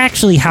 that is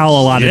actually how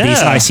a lot of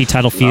these IC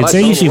title feuds,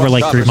 they usually were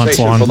like 3 months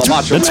long.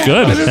 That's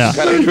good. Yeah.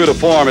 Kind of true to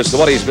form as to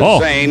what he's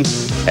been saying.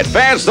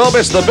 Advance, don't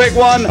miss the big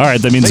one. All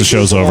right, that means the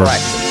show's over.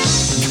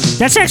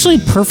 That's actually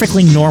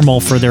perfectly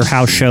normal for their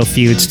house show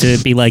feuds to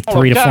be like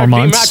 3 to 4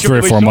 months. 3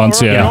 or 4 months,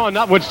 yeah.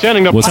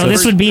 So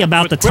this would be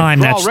about the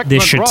time that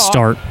this should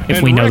start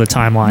if we know the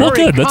timeline. Well,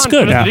 good. That's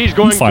good. Yeah.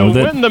 I'm fine with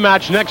it. Win the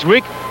match next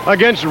week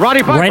against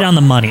Roddy Piper. Right on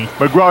the money.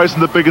 McGraw isn't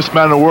the biggest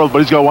man in the world, but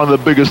he's got one of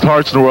the biggest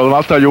hearts in the world. And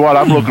I'll tell you what,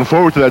 I'm looking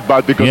forward to that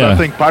bout because I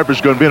think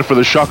Piper's going to be in for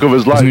the shock of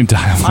his life.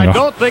 I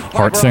don't think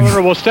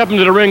Piper will step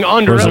into the ring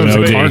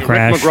underestimating Rick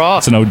McGraw.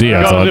 It's an OD,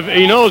 I thought. If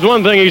he knows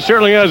one thing, he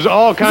certainly has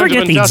all kinds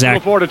of intestinal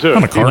fortitude.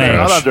 On a car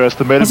not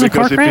underestimate him,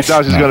 because if he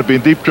does, he's going to be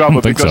in deep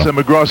trouble, because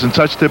McGraw's in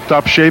such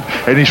tip-top shape,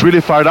 and he's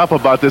really fired up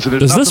about this. And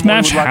does this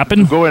match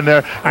happen? Go in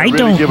there and I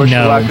don't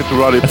know. I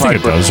think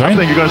it does, right? I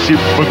think you're going to see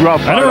McGraw.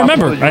 I don't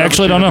remember. I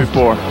actually don't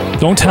know.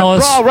 Don't tell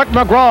us. Rick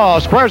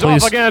McGraw squares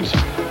off against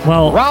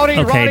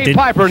Roddy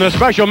Piper in a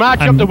special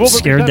matchup. I'm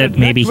scared that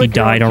maybe he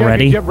died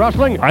already.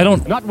 I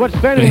don't.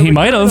 He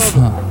might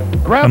have.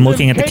 I'm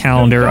looking at the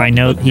calendar. I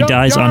know he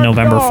dies on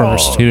November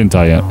 1st. He didn't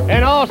die yet.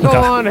 And also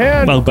on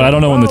hand. Well, but I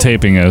don't know when the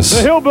taping is.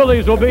 The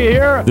Hillbillies will be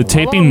here. The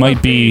taping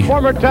might be.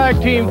 Former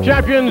tag team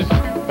champions.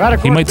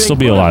 He might still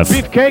be alive.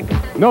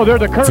 Beefcake. No, they're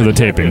the current for the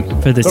taping.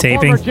 For the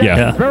taping?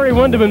 Yeah. For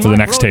the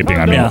next taping,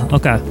 I mean. Yeah,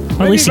 okay.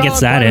 Well, at least he gets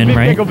that in,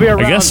 right?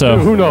 I guess so.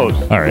 Who knows?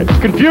 All right.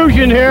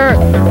 Confusion here,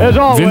 as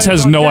always. Vince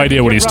has no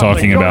idea what he's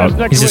talking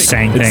about. He's just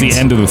saying things. It's the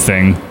end of the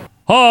thing.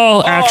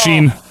 Oh,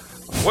 action.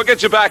 We'll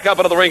get you back up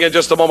into the ring in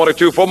just a moment or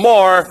two for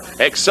more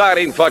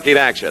exciting fucking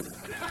action.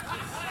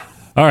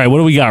 All right, what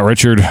do we got,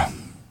 Richard?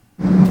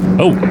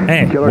 Oh,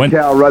 hey. Killer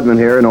Cal Rudman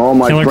here, and all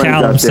my friends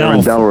out there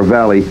in Delaware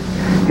Valley.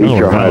 He's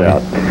your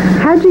hideout.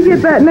 How'd you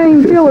get that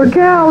name, Killer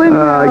Cal?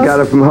 I got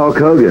it from Hulk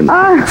Hogan.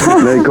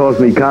 Then he calls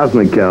me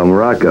Cosmic Cal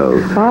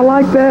Morocco. I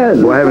like that.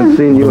 Well, I haven't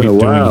seen you in a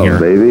while,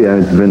 baby.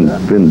 It's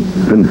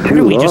been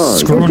too long.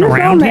 Just screwing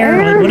around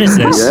here? What is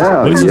this?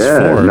 Yeah, what is this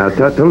for? Now,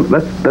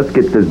 let's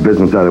get this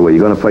business out of the way.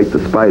 You're going to fight the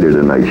Spider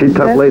tonight. She's a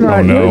tough lady. Right.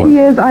 Oh, no. He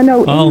is. I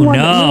know anyone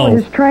that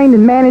is trained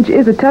and managed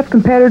is a tough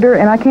competitor,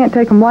 and I can't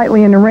take him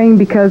lightly in the ring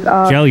because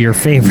Joe, your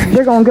favorite.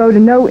 They're going to go to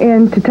no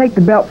end to take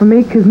the belt from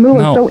me because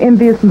Moolah's so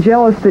envious and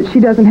jealous that she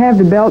doesn't have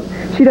the belt.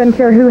 She doesn't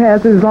care who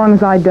has it as long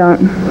as I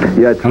don't.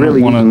 Yeah, it's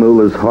really eating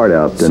Moolah's heart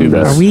out. And,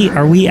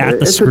 are we at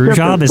the screw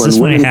job? Is this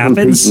when it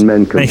happens? And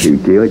men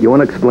compete. You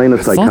want to explain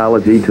the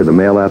psychology to the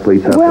male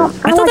athletes out there?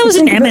 I thought that was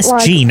an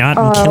MSG, not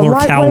in Killer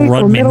Cal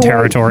Rudman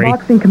territory.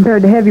 Boxing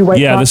compared to heavyweight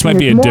yeah, this might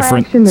be a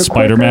different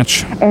Spider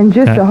match. And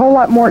just a whole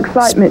lot more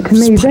excitement to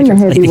me than the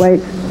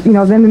heavyweights, than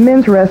the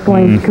men's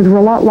wrestling, because we're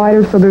a lot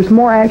lighter, so there's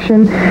more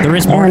action. There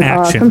is more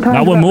action.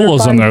 Not when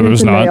Moolah's in there,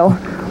 there's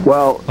not.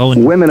 Well,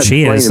 women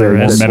explain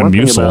one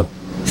thing about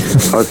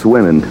us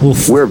women,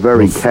 we're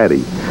very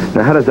catty.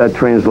 Now, how does that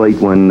translate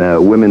when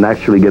women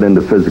actually get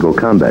into physical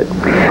combat?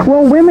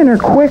 Well, women are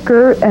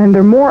quicker and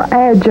they're more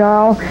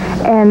agile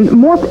and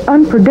more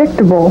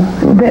unpredictable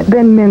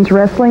than men's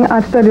wrestling.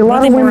 I've studied a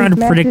lot of women's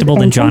more unpredictable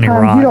than Johnny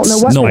Rods. You don't know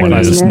what's no one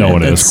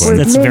is.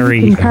 That's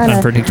very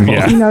unpredictable.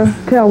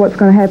 Tell what's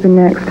going to happen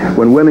next.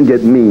 When women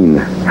get mean,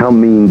 how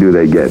mean do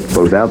they get,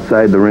 both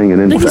outside the ring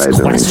and inside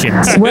the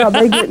ring? Well,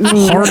 they get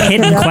mean.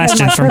 Hard-hitting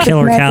questions from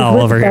Killer Cal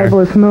over here.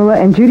 Moolah,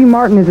 and Judy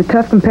Martin is a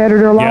tough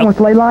competitor along with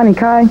Leilani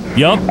Kai.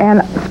 Yep.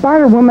 And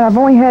Spider Woman, I've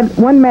only had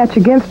one match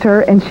against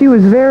her, and she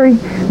was very,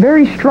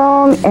 very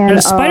strong.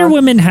 And Spider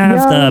Women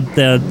have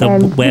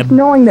the web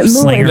knowing that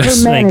slingers.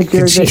 Is her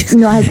manager,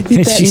 I have to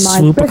keep that in mind.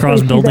 Swoop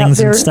across buildings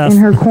and stuff in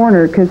her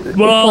corner.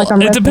 Well,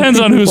 it depends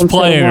on who's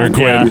playing her,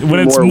 Quinn. When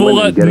it's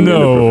Moolah,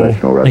 no.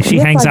 Like she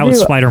hangs out with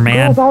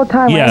Spider-Man.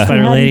 Yeah,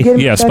 Spider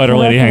Lady. Yeah, Spider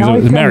Lady hangs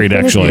out. Married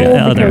actually.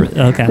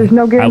 Okay. There's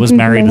no guarantee I was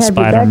married to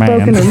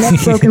Spider-Man. Neck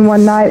broken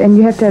one night, and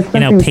you have to have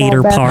something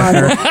Peter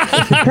Parker.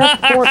 It's a tough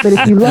sport, but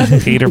if you love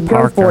it, Peter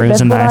Parker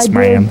is a nice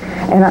man.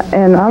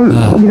 And I'm,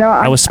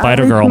 I was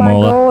Spider-Girl,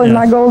 Moolah. And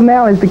my goal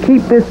now is to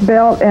keep this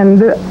belt,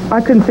 and I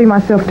couldn't see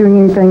myself doing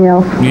anything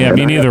else. Yeah,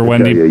 me neither,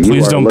 Wendy.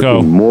 Please don't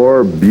go.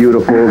 More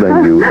beautiful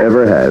than you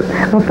ever have.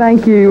 Well,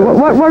 thank you.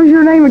 What was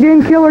your name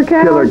again? Killer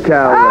Cal? Killer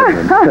Cal.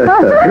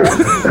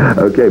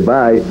 Okay,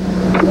 bye.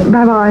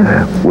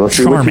 Bye-bye. We'll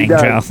see what she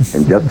does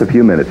in just a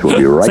few minutes. We'll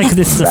be right back. It's like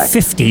this is the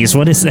 50s.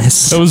 What is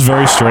this? That was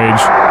very strange.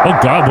 Oh,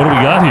 God, what do we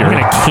got here? We're in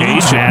a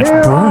cage match.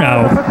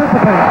 Bruno. Is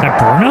that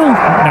Bruno?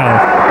 No.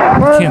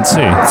 I can't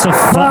see. So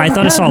I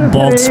thought I saw a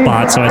bald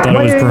spot, so I thought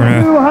it was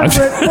Bruno.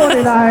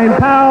 249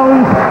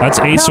 pounds. That's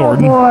Ace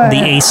Orton.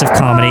 The ace of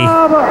comedy.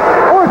 Robert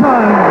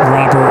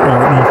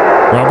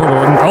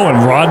Orton. Oh,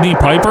 and Rodney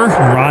Piper?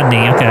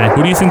 Rodney, okay.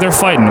 Who do you think they're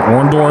fighting?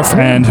 Orndorff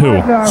and who?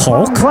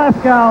 Hulk?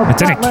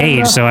 It's in a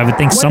cage, so I would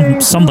think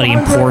somebody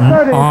important.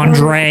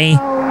 Andre.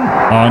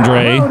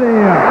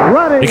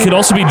 It could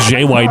also be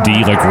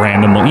JYD, like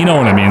randomly. You know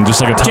what I mean?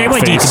 Just like a top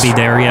JYD face. could be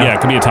there, yeah. Yeah,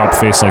 it could be a top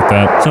face like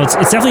that. So it's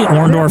definitely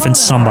Orndorff and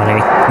somebody.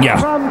 Yeah.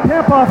 From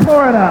Tampa,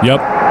 Florida. Yep.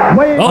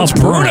 Oh, it's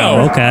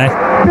Bruno. Okay.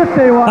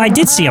 I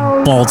did see a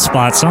bald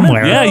spot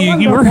somewhere. Yeah,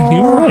 you were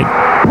right.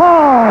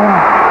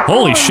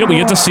 Holy shit, we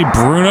get to see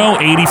Bruno,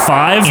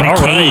 85. In a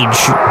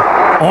cage.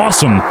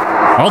 Awesome.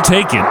 I'll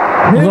take it.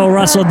 We'll go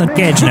wrestle in the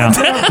cage now.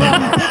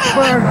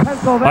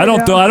 I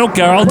don't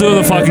care. I'll do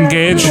the fucking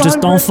cage.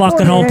 Just don't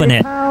fucking open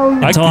it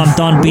until I'm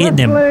done beating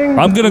him.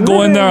 I'm gonna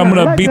go in there. I'm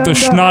gonna beat the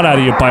snot out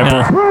of you,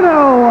 Piper.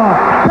 Bruno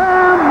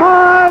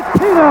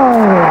Sammartino.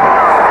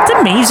 It's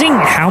amazing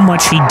how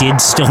much he did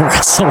still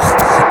wrestle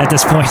at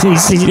this point.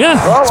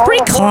 It's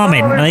pretty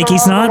common. Like,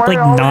 he's not, like,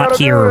 not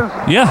here.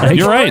 Yeah, like,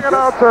 you're right.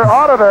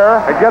 Out of there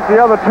and get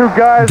the other two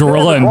guys.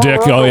 Gorilla and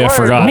Dick. Oh, yeah, I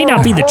forgot. He may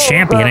not be the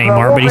champion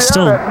anymore, but he's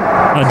still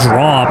a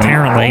draw,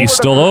 apparently. He's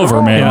still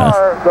over, man. Yeah.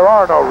 There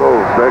are no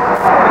rules, Dick.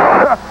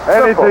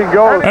 Anything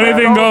goes.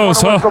 Anything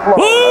goes, huh?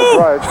 Woo!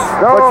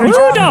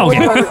 Woo, dog!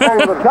 It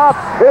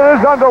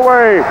is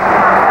underway.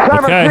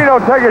 Sammartino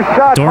take a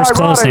shot. Door's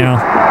closed now.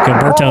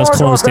 Gilberto's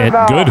closed it.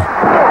 Good.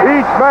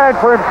 Each man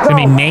for himself. It's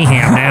gonna be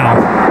mayhem now.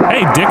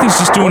 Hey, Dick is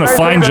just doing a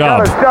fine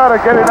job.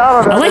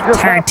 I like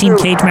tag team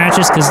cage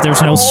matches because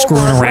there's no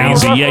screwing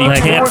around. Yeah,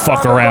 you can't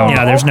fuck around.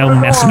 Yeah, there's no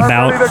messing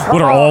about.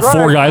 What, are all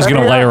four guys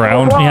gonna lay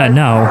around? Yeah,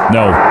 no.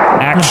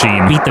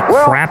 Action. Beat the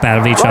crap out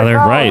of each other.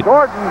 Right.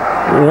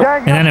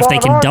 And then if they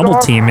can double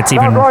team,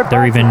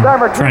 they're even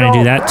trying to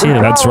do that too.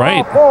 That's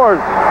right.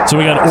 So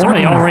we got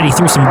somebody already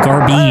threw some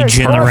garbage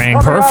in the ring.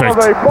 Perfect.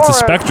 It's a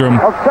spectrum.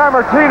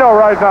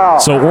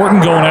 So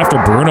Orton going after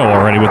Bruno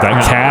already with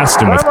that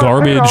cast and with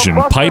garbage, and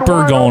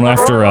Piper going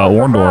after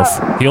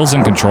Orndorff. Heels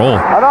in control.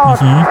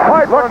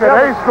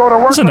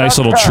 It's a nice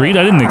little treat.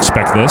 I didn't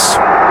expect this.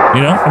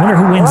 You know? I wonder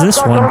who wins this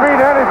one.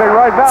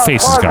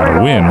 Face has got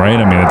to win, right?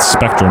 I mean, it's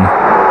Spectrum.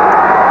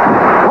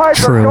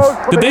 True.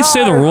 Did they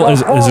say the rule?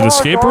 Is it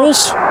escape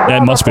rules?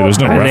 Yeah, it must be. There's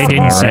no ref. They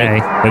didn't say.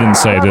 Right? They didn't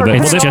say, did they?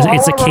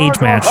 It's a cage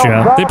match,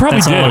 Joe. They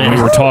probably did when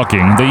we were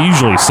talking. They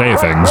usually say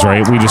things,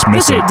 right? We just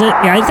miss it.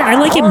 I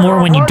like it more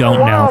when you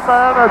don't know,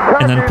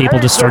 and then people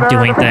just start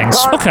doing things.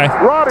 Okay.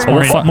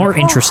 More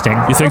interesting.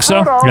 You think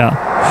so?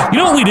 Yeah. You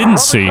know what we didn't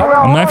see?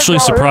 I'm actually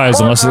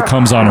surprised, unless it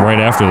comes on right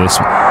after this.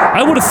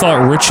 I would have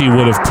thought Richie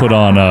would have put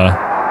on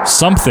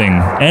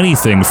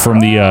anything from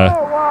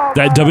the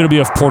that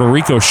WWF Puerto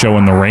Rico show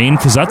in the rain,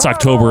 because that's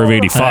October of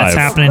 '85. That's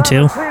happening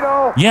too.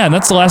 Yeah, and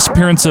that's the last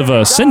appearance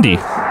of Cindy.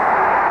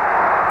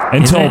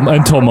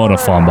 Until Mona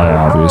Fambay,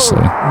 obviously.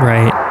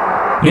 Right.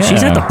 Yeah.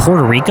 She's at the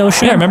Puerto Rico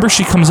show? Yeah, remember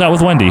she comes out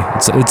with Wendy.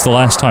 It's the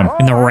last time.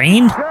 In the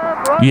rain?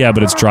 Yeah,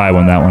 but it's dry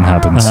when that one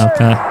happens.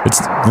 Okay.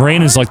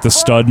 Rain is like the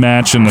stud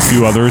match and a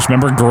few others.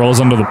 Remember Girls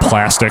Under the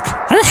Plastic?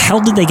 How the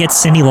hell did they get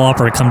Cyndi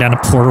Lauper to come down to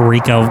Puerto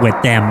Rico with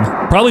them?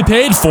 Probably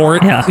paid for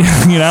it. Yeah.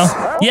 You know?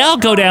 Yeah, I'll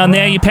go down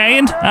there. You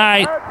paying? All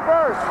right.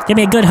 Give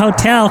me a good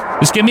hotel.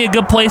 Just give me a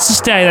good place to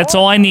stay. That's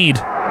all I need.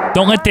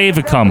 Don't let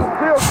David come.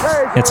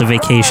 It's a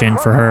vacation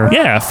for her.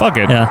 Yeah, fuck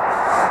it.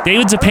 Yeah.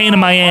 David's a pain in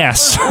my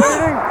ass.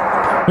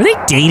 Were they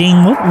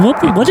dating?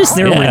 What is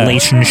their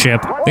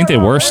relationship? I think they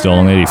were still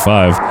in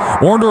 '85.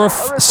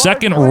 Orndorff,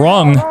 second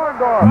rung,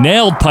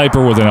 nailed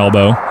Piper with an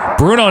elbow.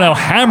 Bruno now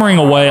hammering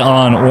away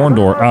on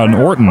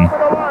Orton.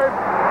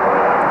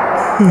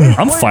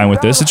 I'm fine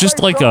with this. It's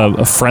just like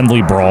a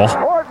friendly brawl.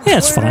 Yeah,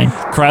 it's fine.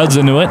 Crowd's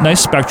into it.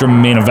 Nice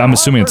Spectrum main event. I'm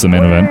assuming it's the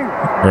main event.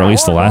 Or at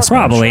least the last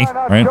Probably.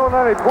 match, right?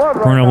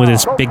 Bruno with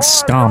his big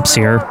stomps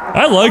here.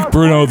 I like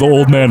Bruno, the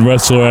old man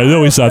wrestler. I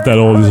know he's not that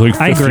old. He's like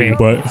 50, I agree,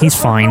 but he's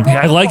fine.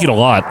 I like it a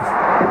lot.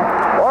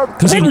 I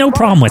have no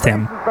problem with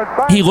him.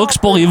 He looks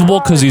believable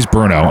because he's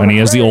Bruno, and he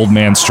has the old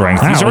man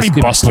strength. He's already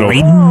busted over.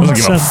 Doesn't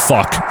give a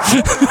fuck.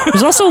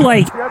 There's also,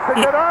 like,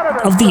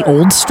 of the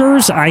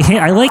oldsters,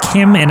 I like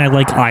him and I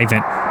like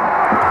Ivan.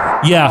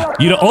 Yeah,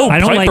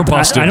 Piper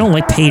busted. I don't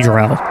like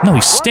Pedro. No,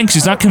 he stinks.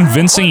 He's not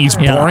convincing. He's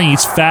boring.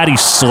 He's fat.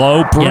 He's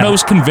slow.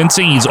 Bruno's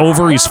convincing. He's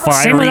over. He's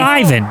fiery. Same with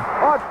Ivan.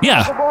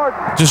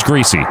 Yeah, just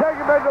greasy.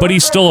 But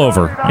he's still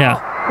over. Yeah.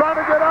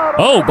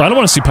 Oh, I don't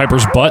want to see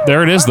Piper's butt.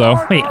 There it is,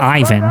 though. Wait,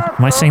 Ivan.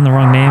 Am I saying the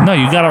wrong name? No,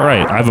 you got it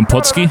right. Ivan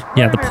Putski?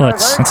 Yeah, the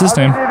Puts. That's his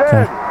name.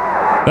 Okay.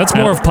 That's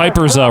more of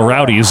Piper's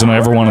rowdies than I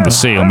ever wanted to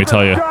see, let me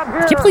tell you.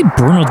 I can't believe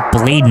Bruno's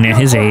bleeding at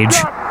his age.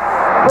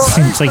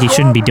 Seems like he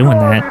shouldn't be doing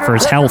that for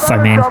his health, I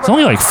mean. He's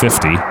only like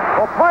 50.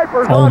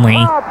 Only.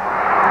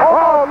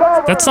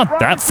 That's not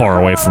that far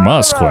away from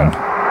us, Quinn.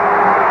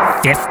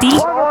 50?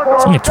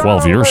 It's only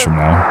 12 years from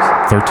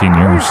now. 13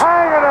 years.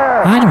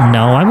 I don't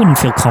know. I wouldn't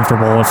feel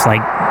comfortable if,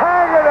 like,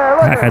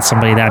 I had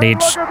somebody that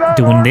age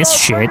doing this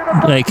shit.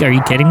 Like, are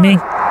you kidding me?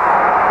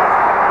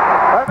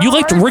 You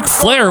liked Ric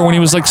Flair when he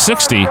was like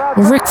 60.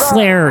 Ric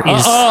Flair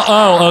is...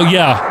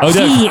 yeah.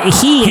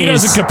 He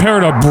doesn't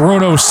compare to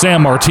Bruno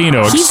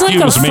Sammartino. He's like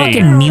a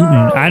fucking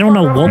mutant. I don't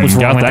know what was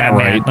wrong with that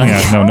right. man.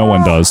 Yeah, no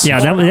one does. Yeah,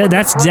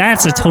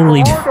 that's a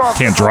totally...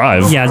 Can't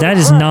drive. Yeah, that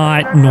is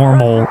not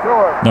normal.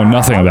 No,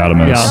 nothing about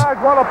him is.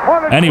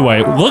 Yeah.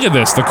 Anyway, look at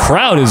this. The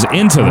crowd is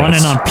into this.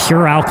 Running on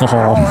pure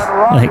alcohol.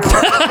 Like...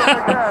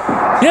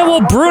 Yeah,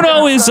 well,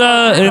 Bruno is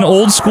an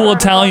old school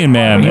Italian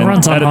man. He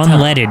runs on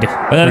unleaded.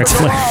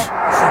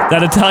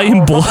 That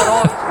Italian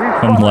blood.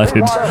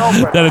 Unleaded.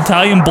 That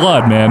Italian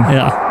blood, man.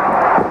 Yeah.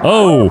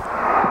 Oh.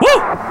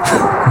 Woo!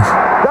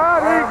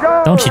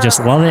 Don't you just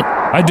love it?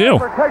 I do.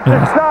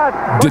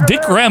 Yeah.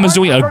 Dick Graham is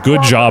doing a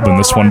good job in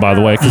this one, by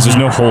the way, because there's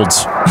no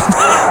holds.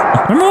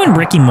 Remember when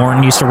Ricky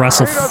Morton used to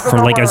wrestle for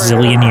like a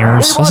zillion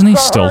years? Wasn't he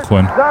still,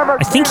 Quinn?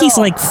 I think he's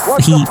like,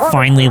 he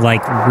finally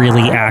like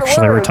really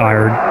actually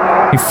retired.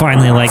 He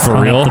finally like for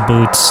real? Up the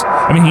boots.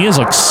 I mean, he is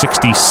like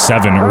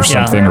 67 or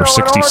something, or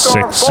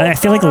 66. I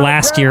feel like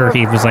last year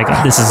he was like,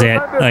 this is it.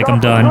 Like,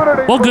 I'm done.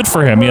 Well, good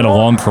for him. He had a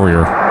long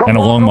career and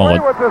a long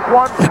mullet.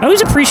 I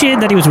always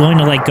appreciated that he was willing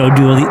to like go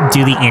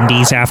do the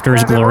indies after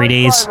his glory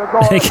days.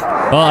 Like,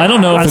 well, I don't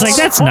know. I was like,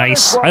 that's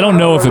nice. I don't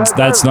know if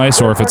that's nice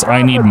or if it's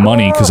I need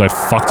money because I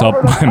fucked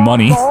up my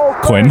money,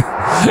 Quinn.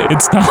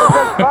 It's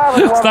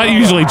not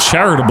usually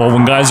charitable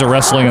when guys are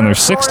wrestling in their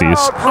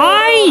 60s.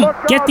 I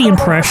get the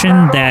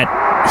impression that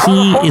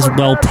he is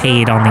well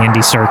paid on the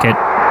indie circuit.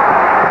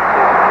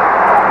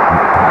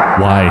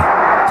 Why?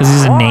 Because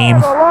he's a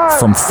name.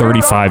 From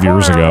 35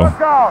 years ago.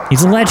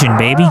 He's a legend,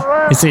 baby.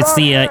 It's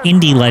the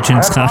Indie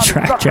Legends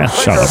contract, Jeff.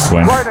 Shut up,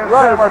 Quinn.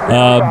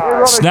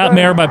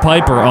 Snapmare by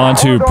Piper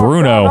onto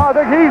Bruno.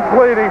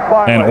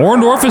 And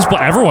Orndorff is...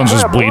 Everyone's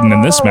just bleeding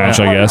in this match,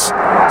 I guess.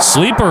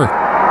 Sleeper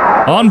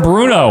on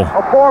Bruno.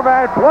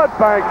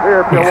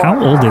 Yeah, how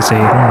old is he?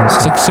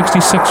 It's like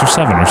 66 or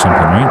 7 or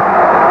something,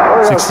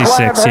 right?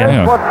 66,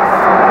 yeah.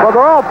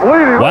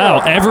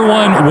 Wow,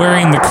 everyone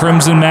wearing the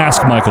crimson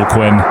mask, Michael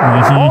Quinn.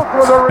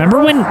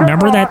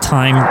 Remember that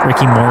time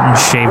Ricky Morton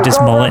shaved his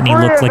mullet and he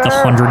looked like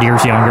 100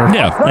 years younger?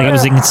 Yeah. Like, it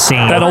was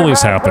insane. That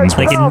always happens.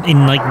 Like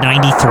in like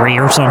 93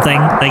 or something.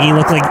 Like he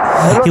looked like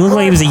he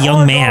was a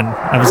young man.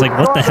 I was like,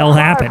 what the hell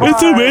happened?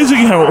 It's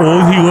amazing how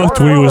old he looked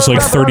when he was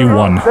like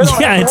 31.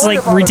 Yeah, it's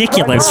like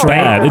ridiculous. It's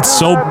bad. It's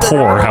so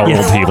poor how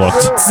old he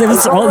looked.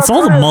 It's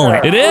all the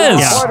mullet. It is.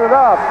 Yeah.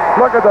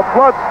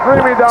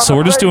 So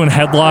we're just doing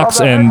headlocks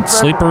and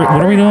sleeper.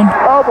 What are we doing?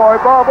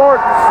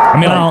 I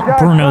mean,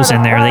 Bruno's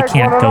in there. They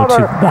can't go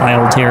too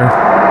wild here.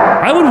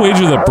 I would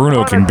wager that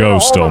Bruno can go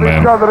still,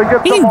 man.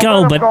 He can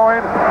go, but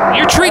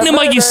you're treating him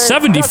like he's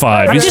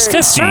 75. I'm he's just 50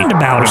 concerned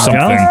about or him, something.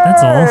 Joe.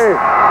 That's all.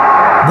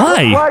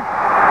 Why?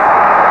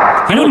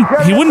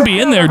 He wouldn't be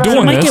in there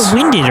doing he might this. get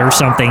winded or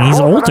something. He's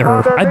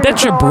older. I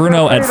bet you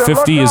Bruno at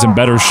 50 is in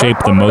better shape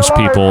than most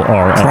people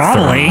are at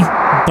Probably.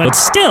 30. But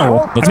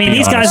still, I mean,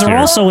 these guys are here.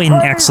 also in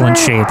excellent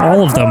shape.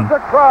 All of them.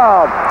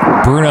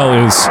 Bruno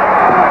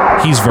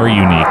he's very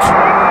unique.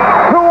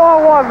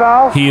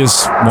 He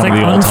is one of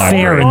the all-time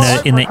unfair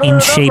greats. in the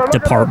in-shape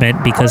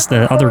department because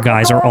the other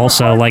guys are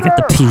also like at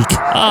the peak.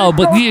 Oh,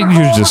 but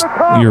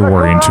you're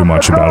worrying too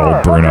much about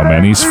old Bruno,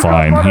 man. He's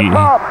fine.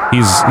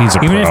 He's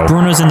a Even pro. if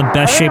Bruno's in the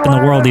best shape in the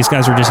world, these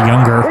guys are just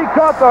younger.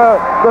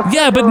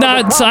 Yeah, but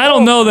not. I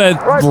don't know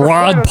that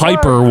Rod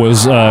Piper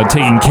was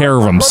taking care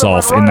of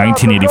himself in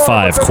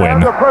 1985,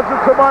 Quinn.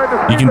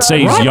 You can say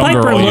he's Rod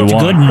younger Piper all you looked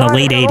want. good in the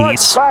late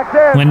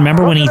 80s.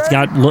 Remember when he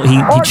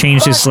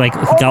changed his, like,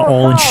 he got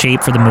all in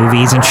shape for the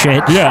movies and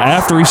shit? Yeah,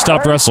 after he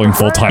stopped wrestling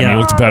full time, he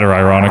looked better,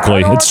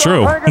 ironically. It's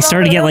true. He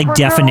started to get, like,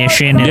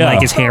 definition and,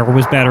 like, his hair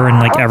was better and,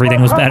 like,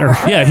 everything was better.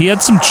 Yeah, he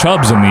had some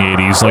chubs in the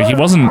 80s. Like, he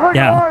wasn't...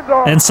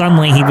 Yeah. And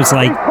suddenly he was,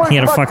 like, he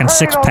had a fucking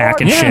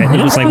six-pack and shit.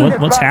 It was like,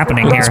 what's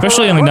happening here?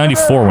 Especially in, like,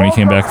 94 when he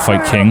came back to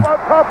fight King.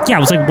 Yeah, I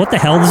was like, what the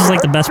hell? This is,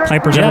 like, the best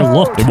Piper's ever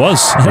looked. It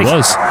was.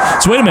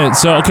 So, wait a minute.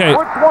 So, okay,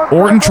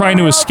 Orton trying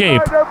to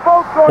escape.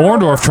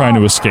 Orndorff trying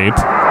to escape.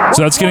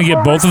 So that's going to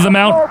get both of them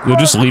out? They're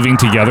just leaving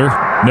together?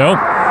 Nope.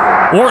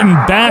 Orton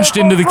bashed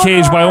into the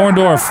cage by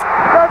Orndorff.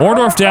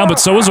 Orndorff down, but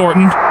so is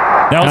Orton.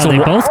 Now they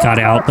both got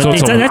out, but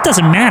that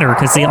doesn't matter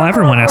because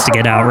everyone has to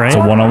get out, right? It's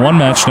a one-on-one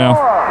match now.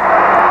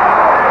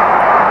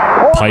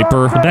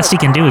 Piper. The best he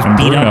can do is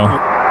beat up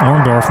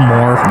Orndorff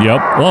more.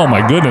 Yep. Oh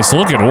my goodness,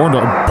 look at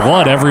Orndorff.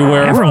 Blood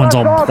everywhere. Everyone's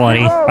all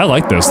bloody. I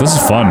like this. This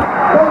is fun.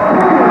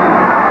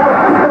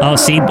 Oh,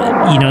 see,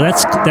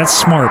 that's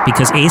smart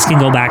because Ace can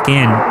go back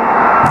in.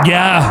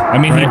 Yeah, I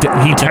mean,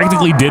 he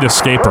technically did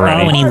escape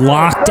already. Oh, and he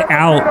locked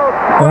out.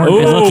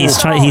 Look,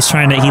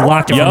 he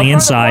locked it from the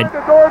inside.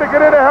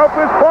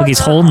 Look, he's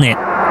holding it.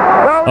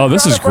 Oh,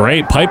 this is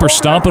great. Piper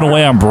stomping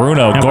away on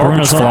Bruno. Now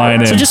Garbage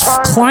flying in. So just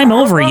climb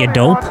over it, you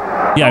dope.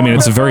 Yeah, I mean,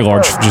 it's a very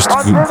large... Just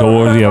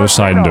go over the other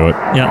side and do it.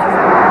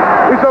 Yeah.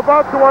 He's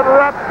about to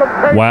unwrap some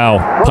tape. Wow.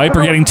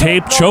 Piper getting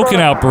taped, choking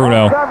out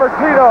Bruno.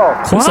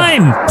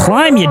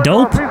 Climb, you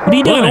dope. What are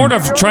you doing?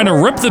 Orndorff trying to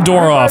rip the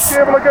door off.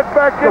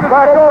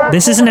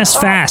 This isn't as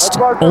fast.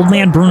 Old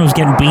man Bruno's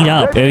getting beat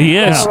up. Yeah, he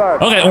is. Yeah.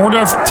 Okay,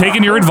 Orndorff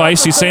taking your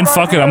advice. He's saying,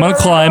 fuck it, I'm going to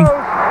climb.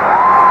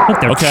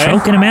 Look, they're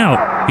choking him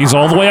out. He's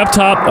all the way up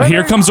top.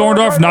 Here comes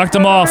Orndorff. Knocked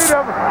him off.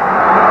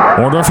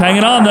 Orndorff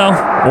hanging on, though.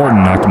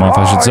 Orton knocked him off,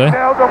 I should say.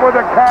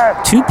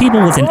 Two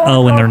people with an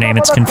O in their name.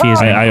 It's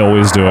confusing. I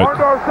always do it.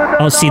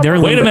 Oh, see, they're...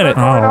 Wait a minute.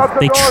 Oh,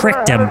 they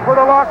tricked him.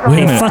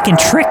 They fucking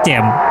tricked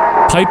him.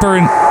 Piper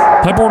and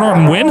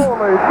Orton win?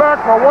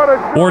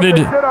 Or did...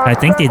 I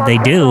think they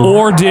do.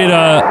 Or did...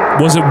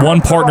 was it one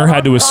partner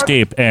had to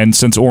escape, and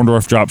since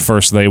Orndorff dropped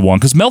first, they won?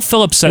 Because Mel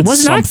Phillips said something. It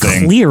was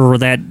not clear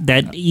that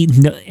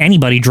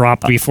anybody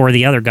dropped before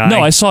the other guy.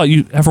 No, I saw...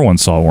 Everyone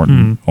saw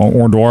Orton.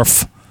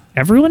 Orndorff.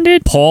 Everyone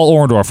did? Paul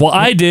Orndorff. Well,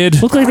 I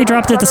did. Looked like they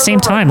dropped it at the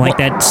same time, like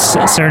that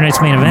Saturday Night's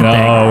Main Event thing.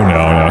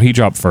 No. He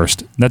dropped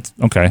first. That's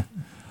okay.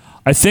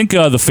 I think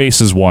the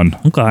Faces won.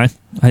 Okay.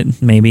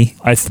 Maybe.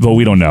 But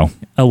we don't know.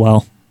 Oh,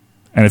 well.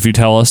 And if you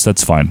tell us,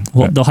 that's fine.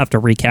 Well, they'll have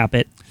to recap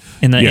it.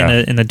 in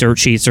the dirt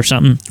sheets or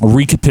something.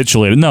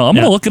 Recapitulated. No, I'm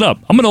going to look it up.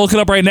 I'm going to look it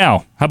up right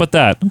now. How about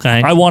that?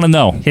 Okay. I want to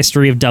know.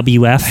 History of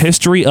WF.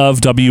 History of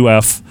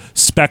WF.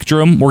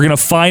 Spectrum. We're going to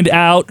find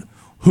out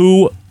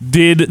who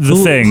did the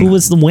thing. Who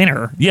was the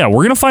winner? Yeah,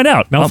 we're going to find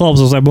out. Mel Phillips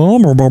was like, blah,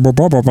 blah, blah, blah,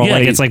 blah, blah. Yeah,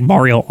 like it's like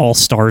Mario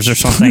All-Stars or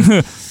something.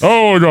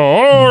 Oh,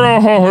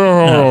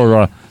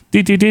 no.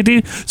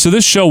 So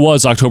this show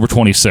was October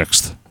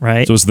 26th.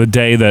 Right. So it was the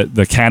day that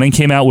the Canon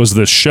came out, was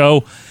this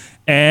show.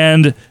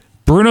 And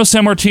Bruno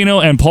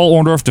Sammartino and Paul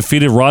Orndorff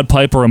defeated Rod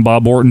Piper and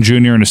Bob Orton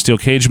Jr. in a steel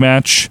cage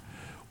match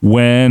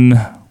when...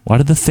 Why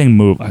did the thing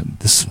move?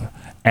 This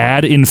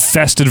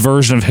ad-infested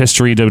version of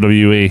history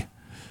WWE.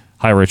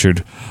 Hi,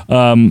 Richard.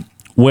 When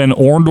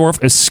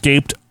Orndorff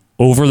escaped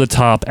over the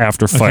top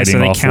after fighting so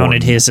they off counted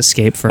Orton. his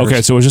escape first.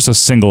 Okay, so it was just a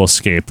single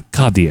escape.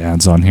 God, the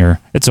ads on here.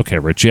 It's okay,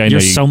 Richie. I know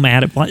You're so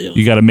mad at...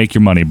 You got to make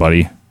your money,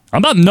 buddy.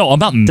 I'm not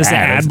mad. Does the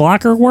ad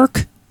blocker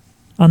work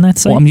on that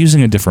site? Well, I'm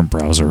using a different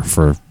browser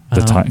for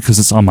the time because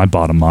it's on my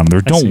bottom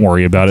monitor. Don't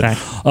worry about it.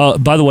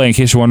 By the way, in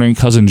case you're wondering,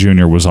 Cousin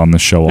Jr. was on the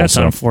show That's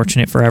also.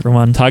 unfortunate for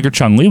everyone. Tiger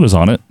Chung-Lee was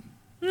on it.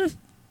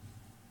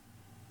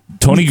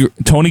 Tony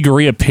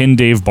Gurria pinned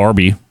Dave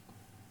Barbie.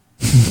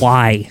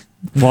 Why?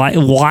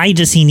 Why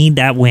does he need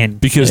that win?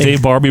 Because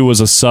Dave Barbie was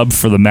a sub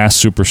for the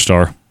Masked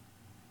Superstar.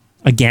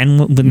 Again,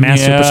 with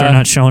Masked Superstar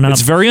not showing up?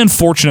 It's very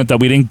unfortunate that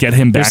we didn't get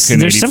him back in 85.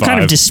 There's some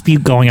kind of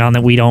dispute going on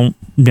that we don't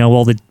know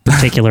all the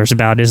particulars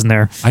about, isn't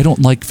there? I don't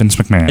like Vince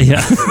McMahon.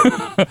 Yeah.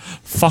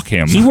 Fuck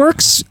him. He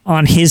works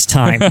on his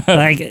time.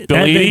 Like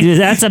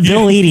that's a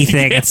Bill Eadie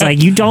thing. It's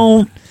like you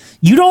don't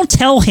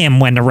tell him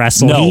when to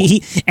wrestle. No.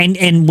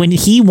 And when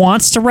he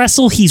wants to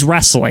wrestle, he's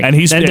wrestling. And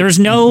there's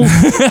no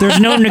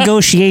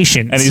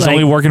negotiations. And he's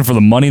only working for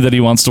the money that he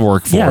wants to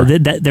work for. Yeah,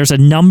 there's a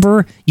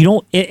number. He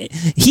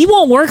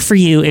won't work for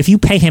you if you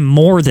pay him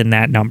more than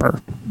that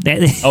number.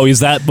 Oh,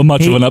 he's that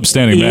much of an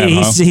upstanding man,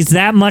 huh? He's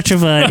that much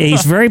of a...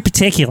 He's very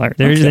particular.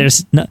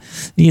 There's no...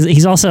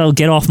 He's also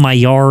get off my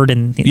yard,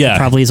 and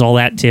probably is all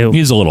that, too.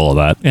 He's a little of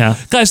that. Yeah.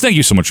 Guys, thank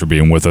you so much for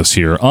being with us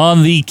here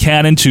on the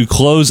Canon to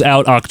close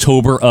out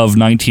October of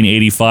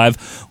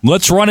 1985.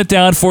 Let's run it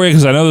down for you,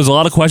 because I know there's a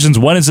lot of questions.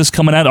 When is this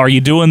coming out? Are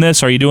you doing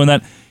this? Are you doing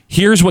that?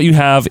 Here's what you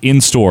have in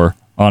store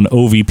on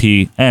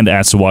OVP and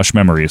Acid Wash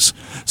Memories.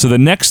 So the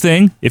next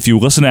thing, if you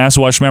listen to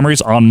Acid Wash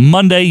Memories, on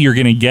Monday, you're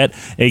going to get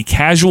a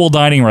Casual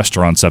Dining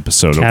Restaurants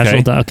episode,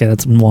 okay? Okay,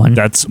 that's one.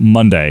 That's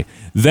Monday.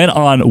 Then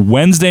on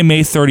Wednesday,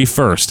 May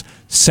 31st,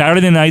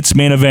 Saturday Night's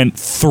Main Event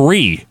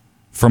 3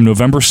 from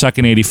November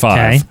 2nd,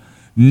 85. Okay.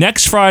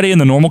 Next Friday in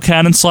the normal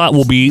Canon slot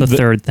will be... The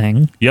third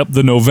thing. Yep,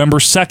 the November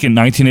 2nd,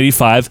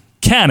 1985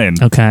 Canon.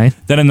 Okay.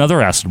 Then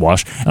another Acid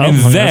Wash. And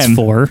then that's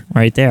 4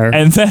 right there.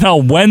 And then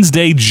on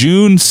Wednesday,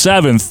 June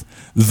 7th,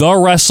 The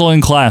Wrestling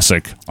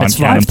Classic on That's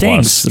Canon 5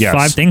 things. Plus. Yes.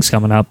 5 things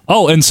coming up.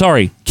 Oh, and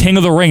sorry, King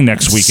of the Ring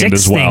next weekend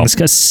as well.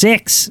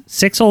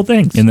 6 whole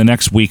things. In the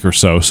next week or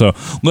so. So,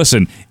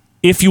 listen,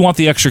 if you want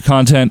the extra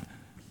content,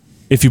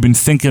 if you've been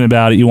thinking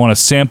about it, you want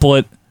to sample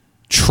it,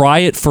 try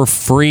it for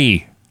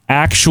free.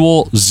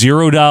 Actual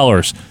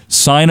 $0.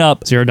 Sign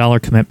up.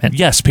 $0 commitment.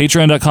 Yes,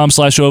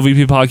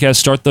 patreon.com/OVP podcast.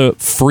 Start the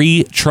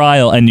free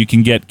trial, and you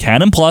can get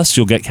Canon Plus.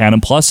 You'll get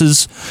Canon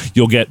Pluses.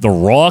 You'll get the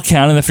Raw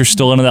Canon if you're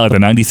still into that, like the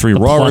 93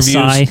 Raw reviews.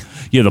 Eye.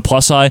 Yeah, the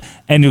Plus Eye.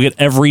 And you'll get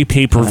every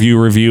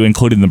pay-per-view review,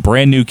 including the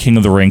brand new King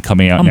of the Ring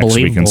coming out next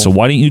weekend. So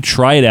why don't you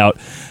try it out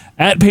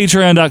at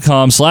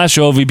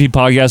patreon.com/OVP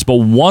podcast. But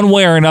one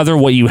way or another,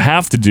 what you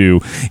have to do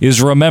is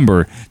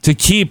remember to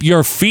keep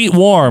your feet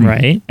warm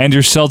and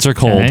your seltzer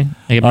cold. Okay.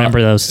 I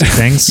remember those two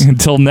things.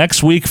 Until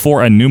next week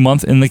for a new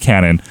month in the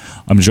Canon,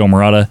 I'm Joe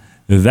Murata.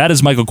 That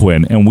is Michael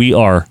Quinn, and we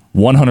are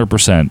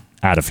 100%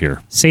 out of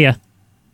here. See ya.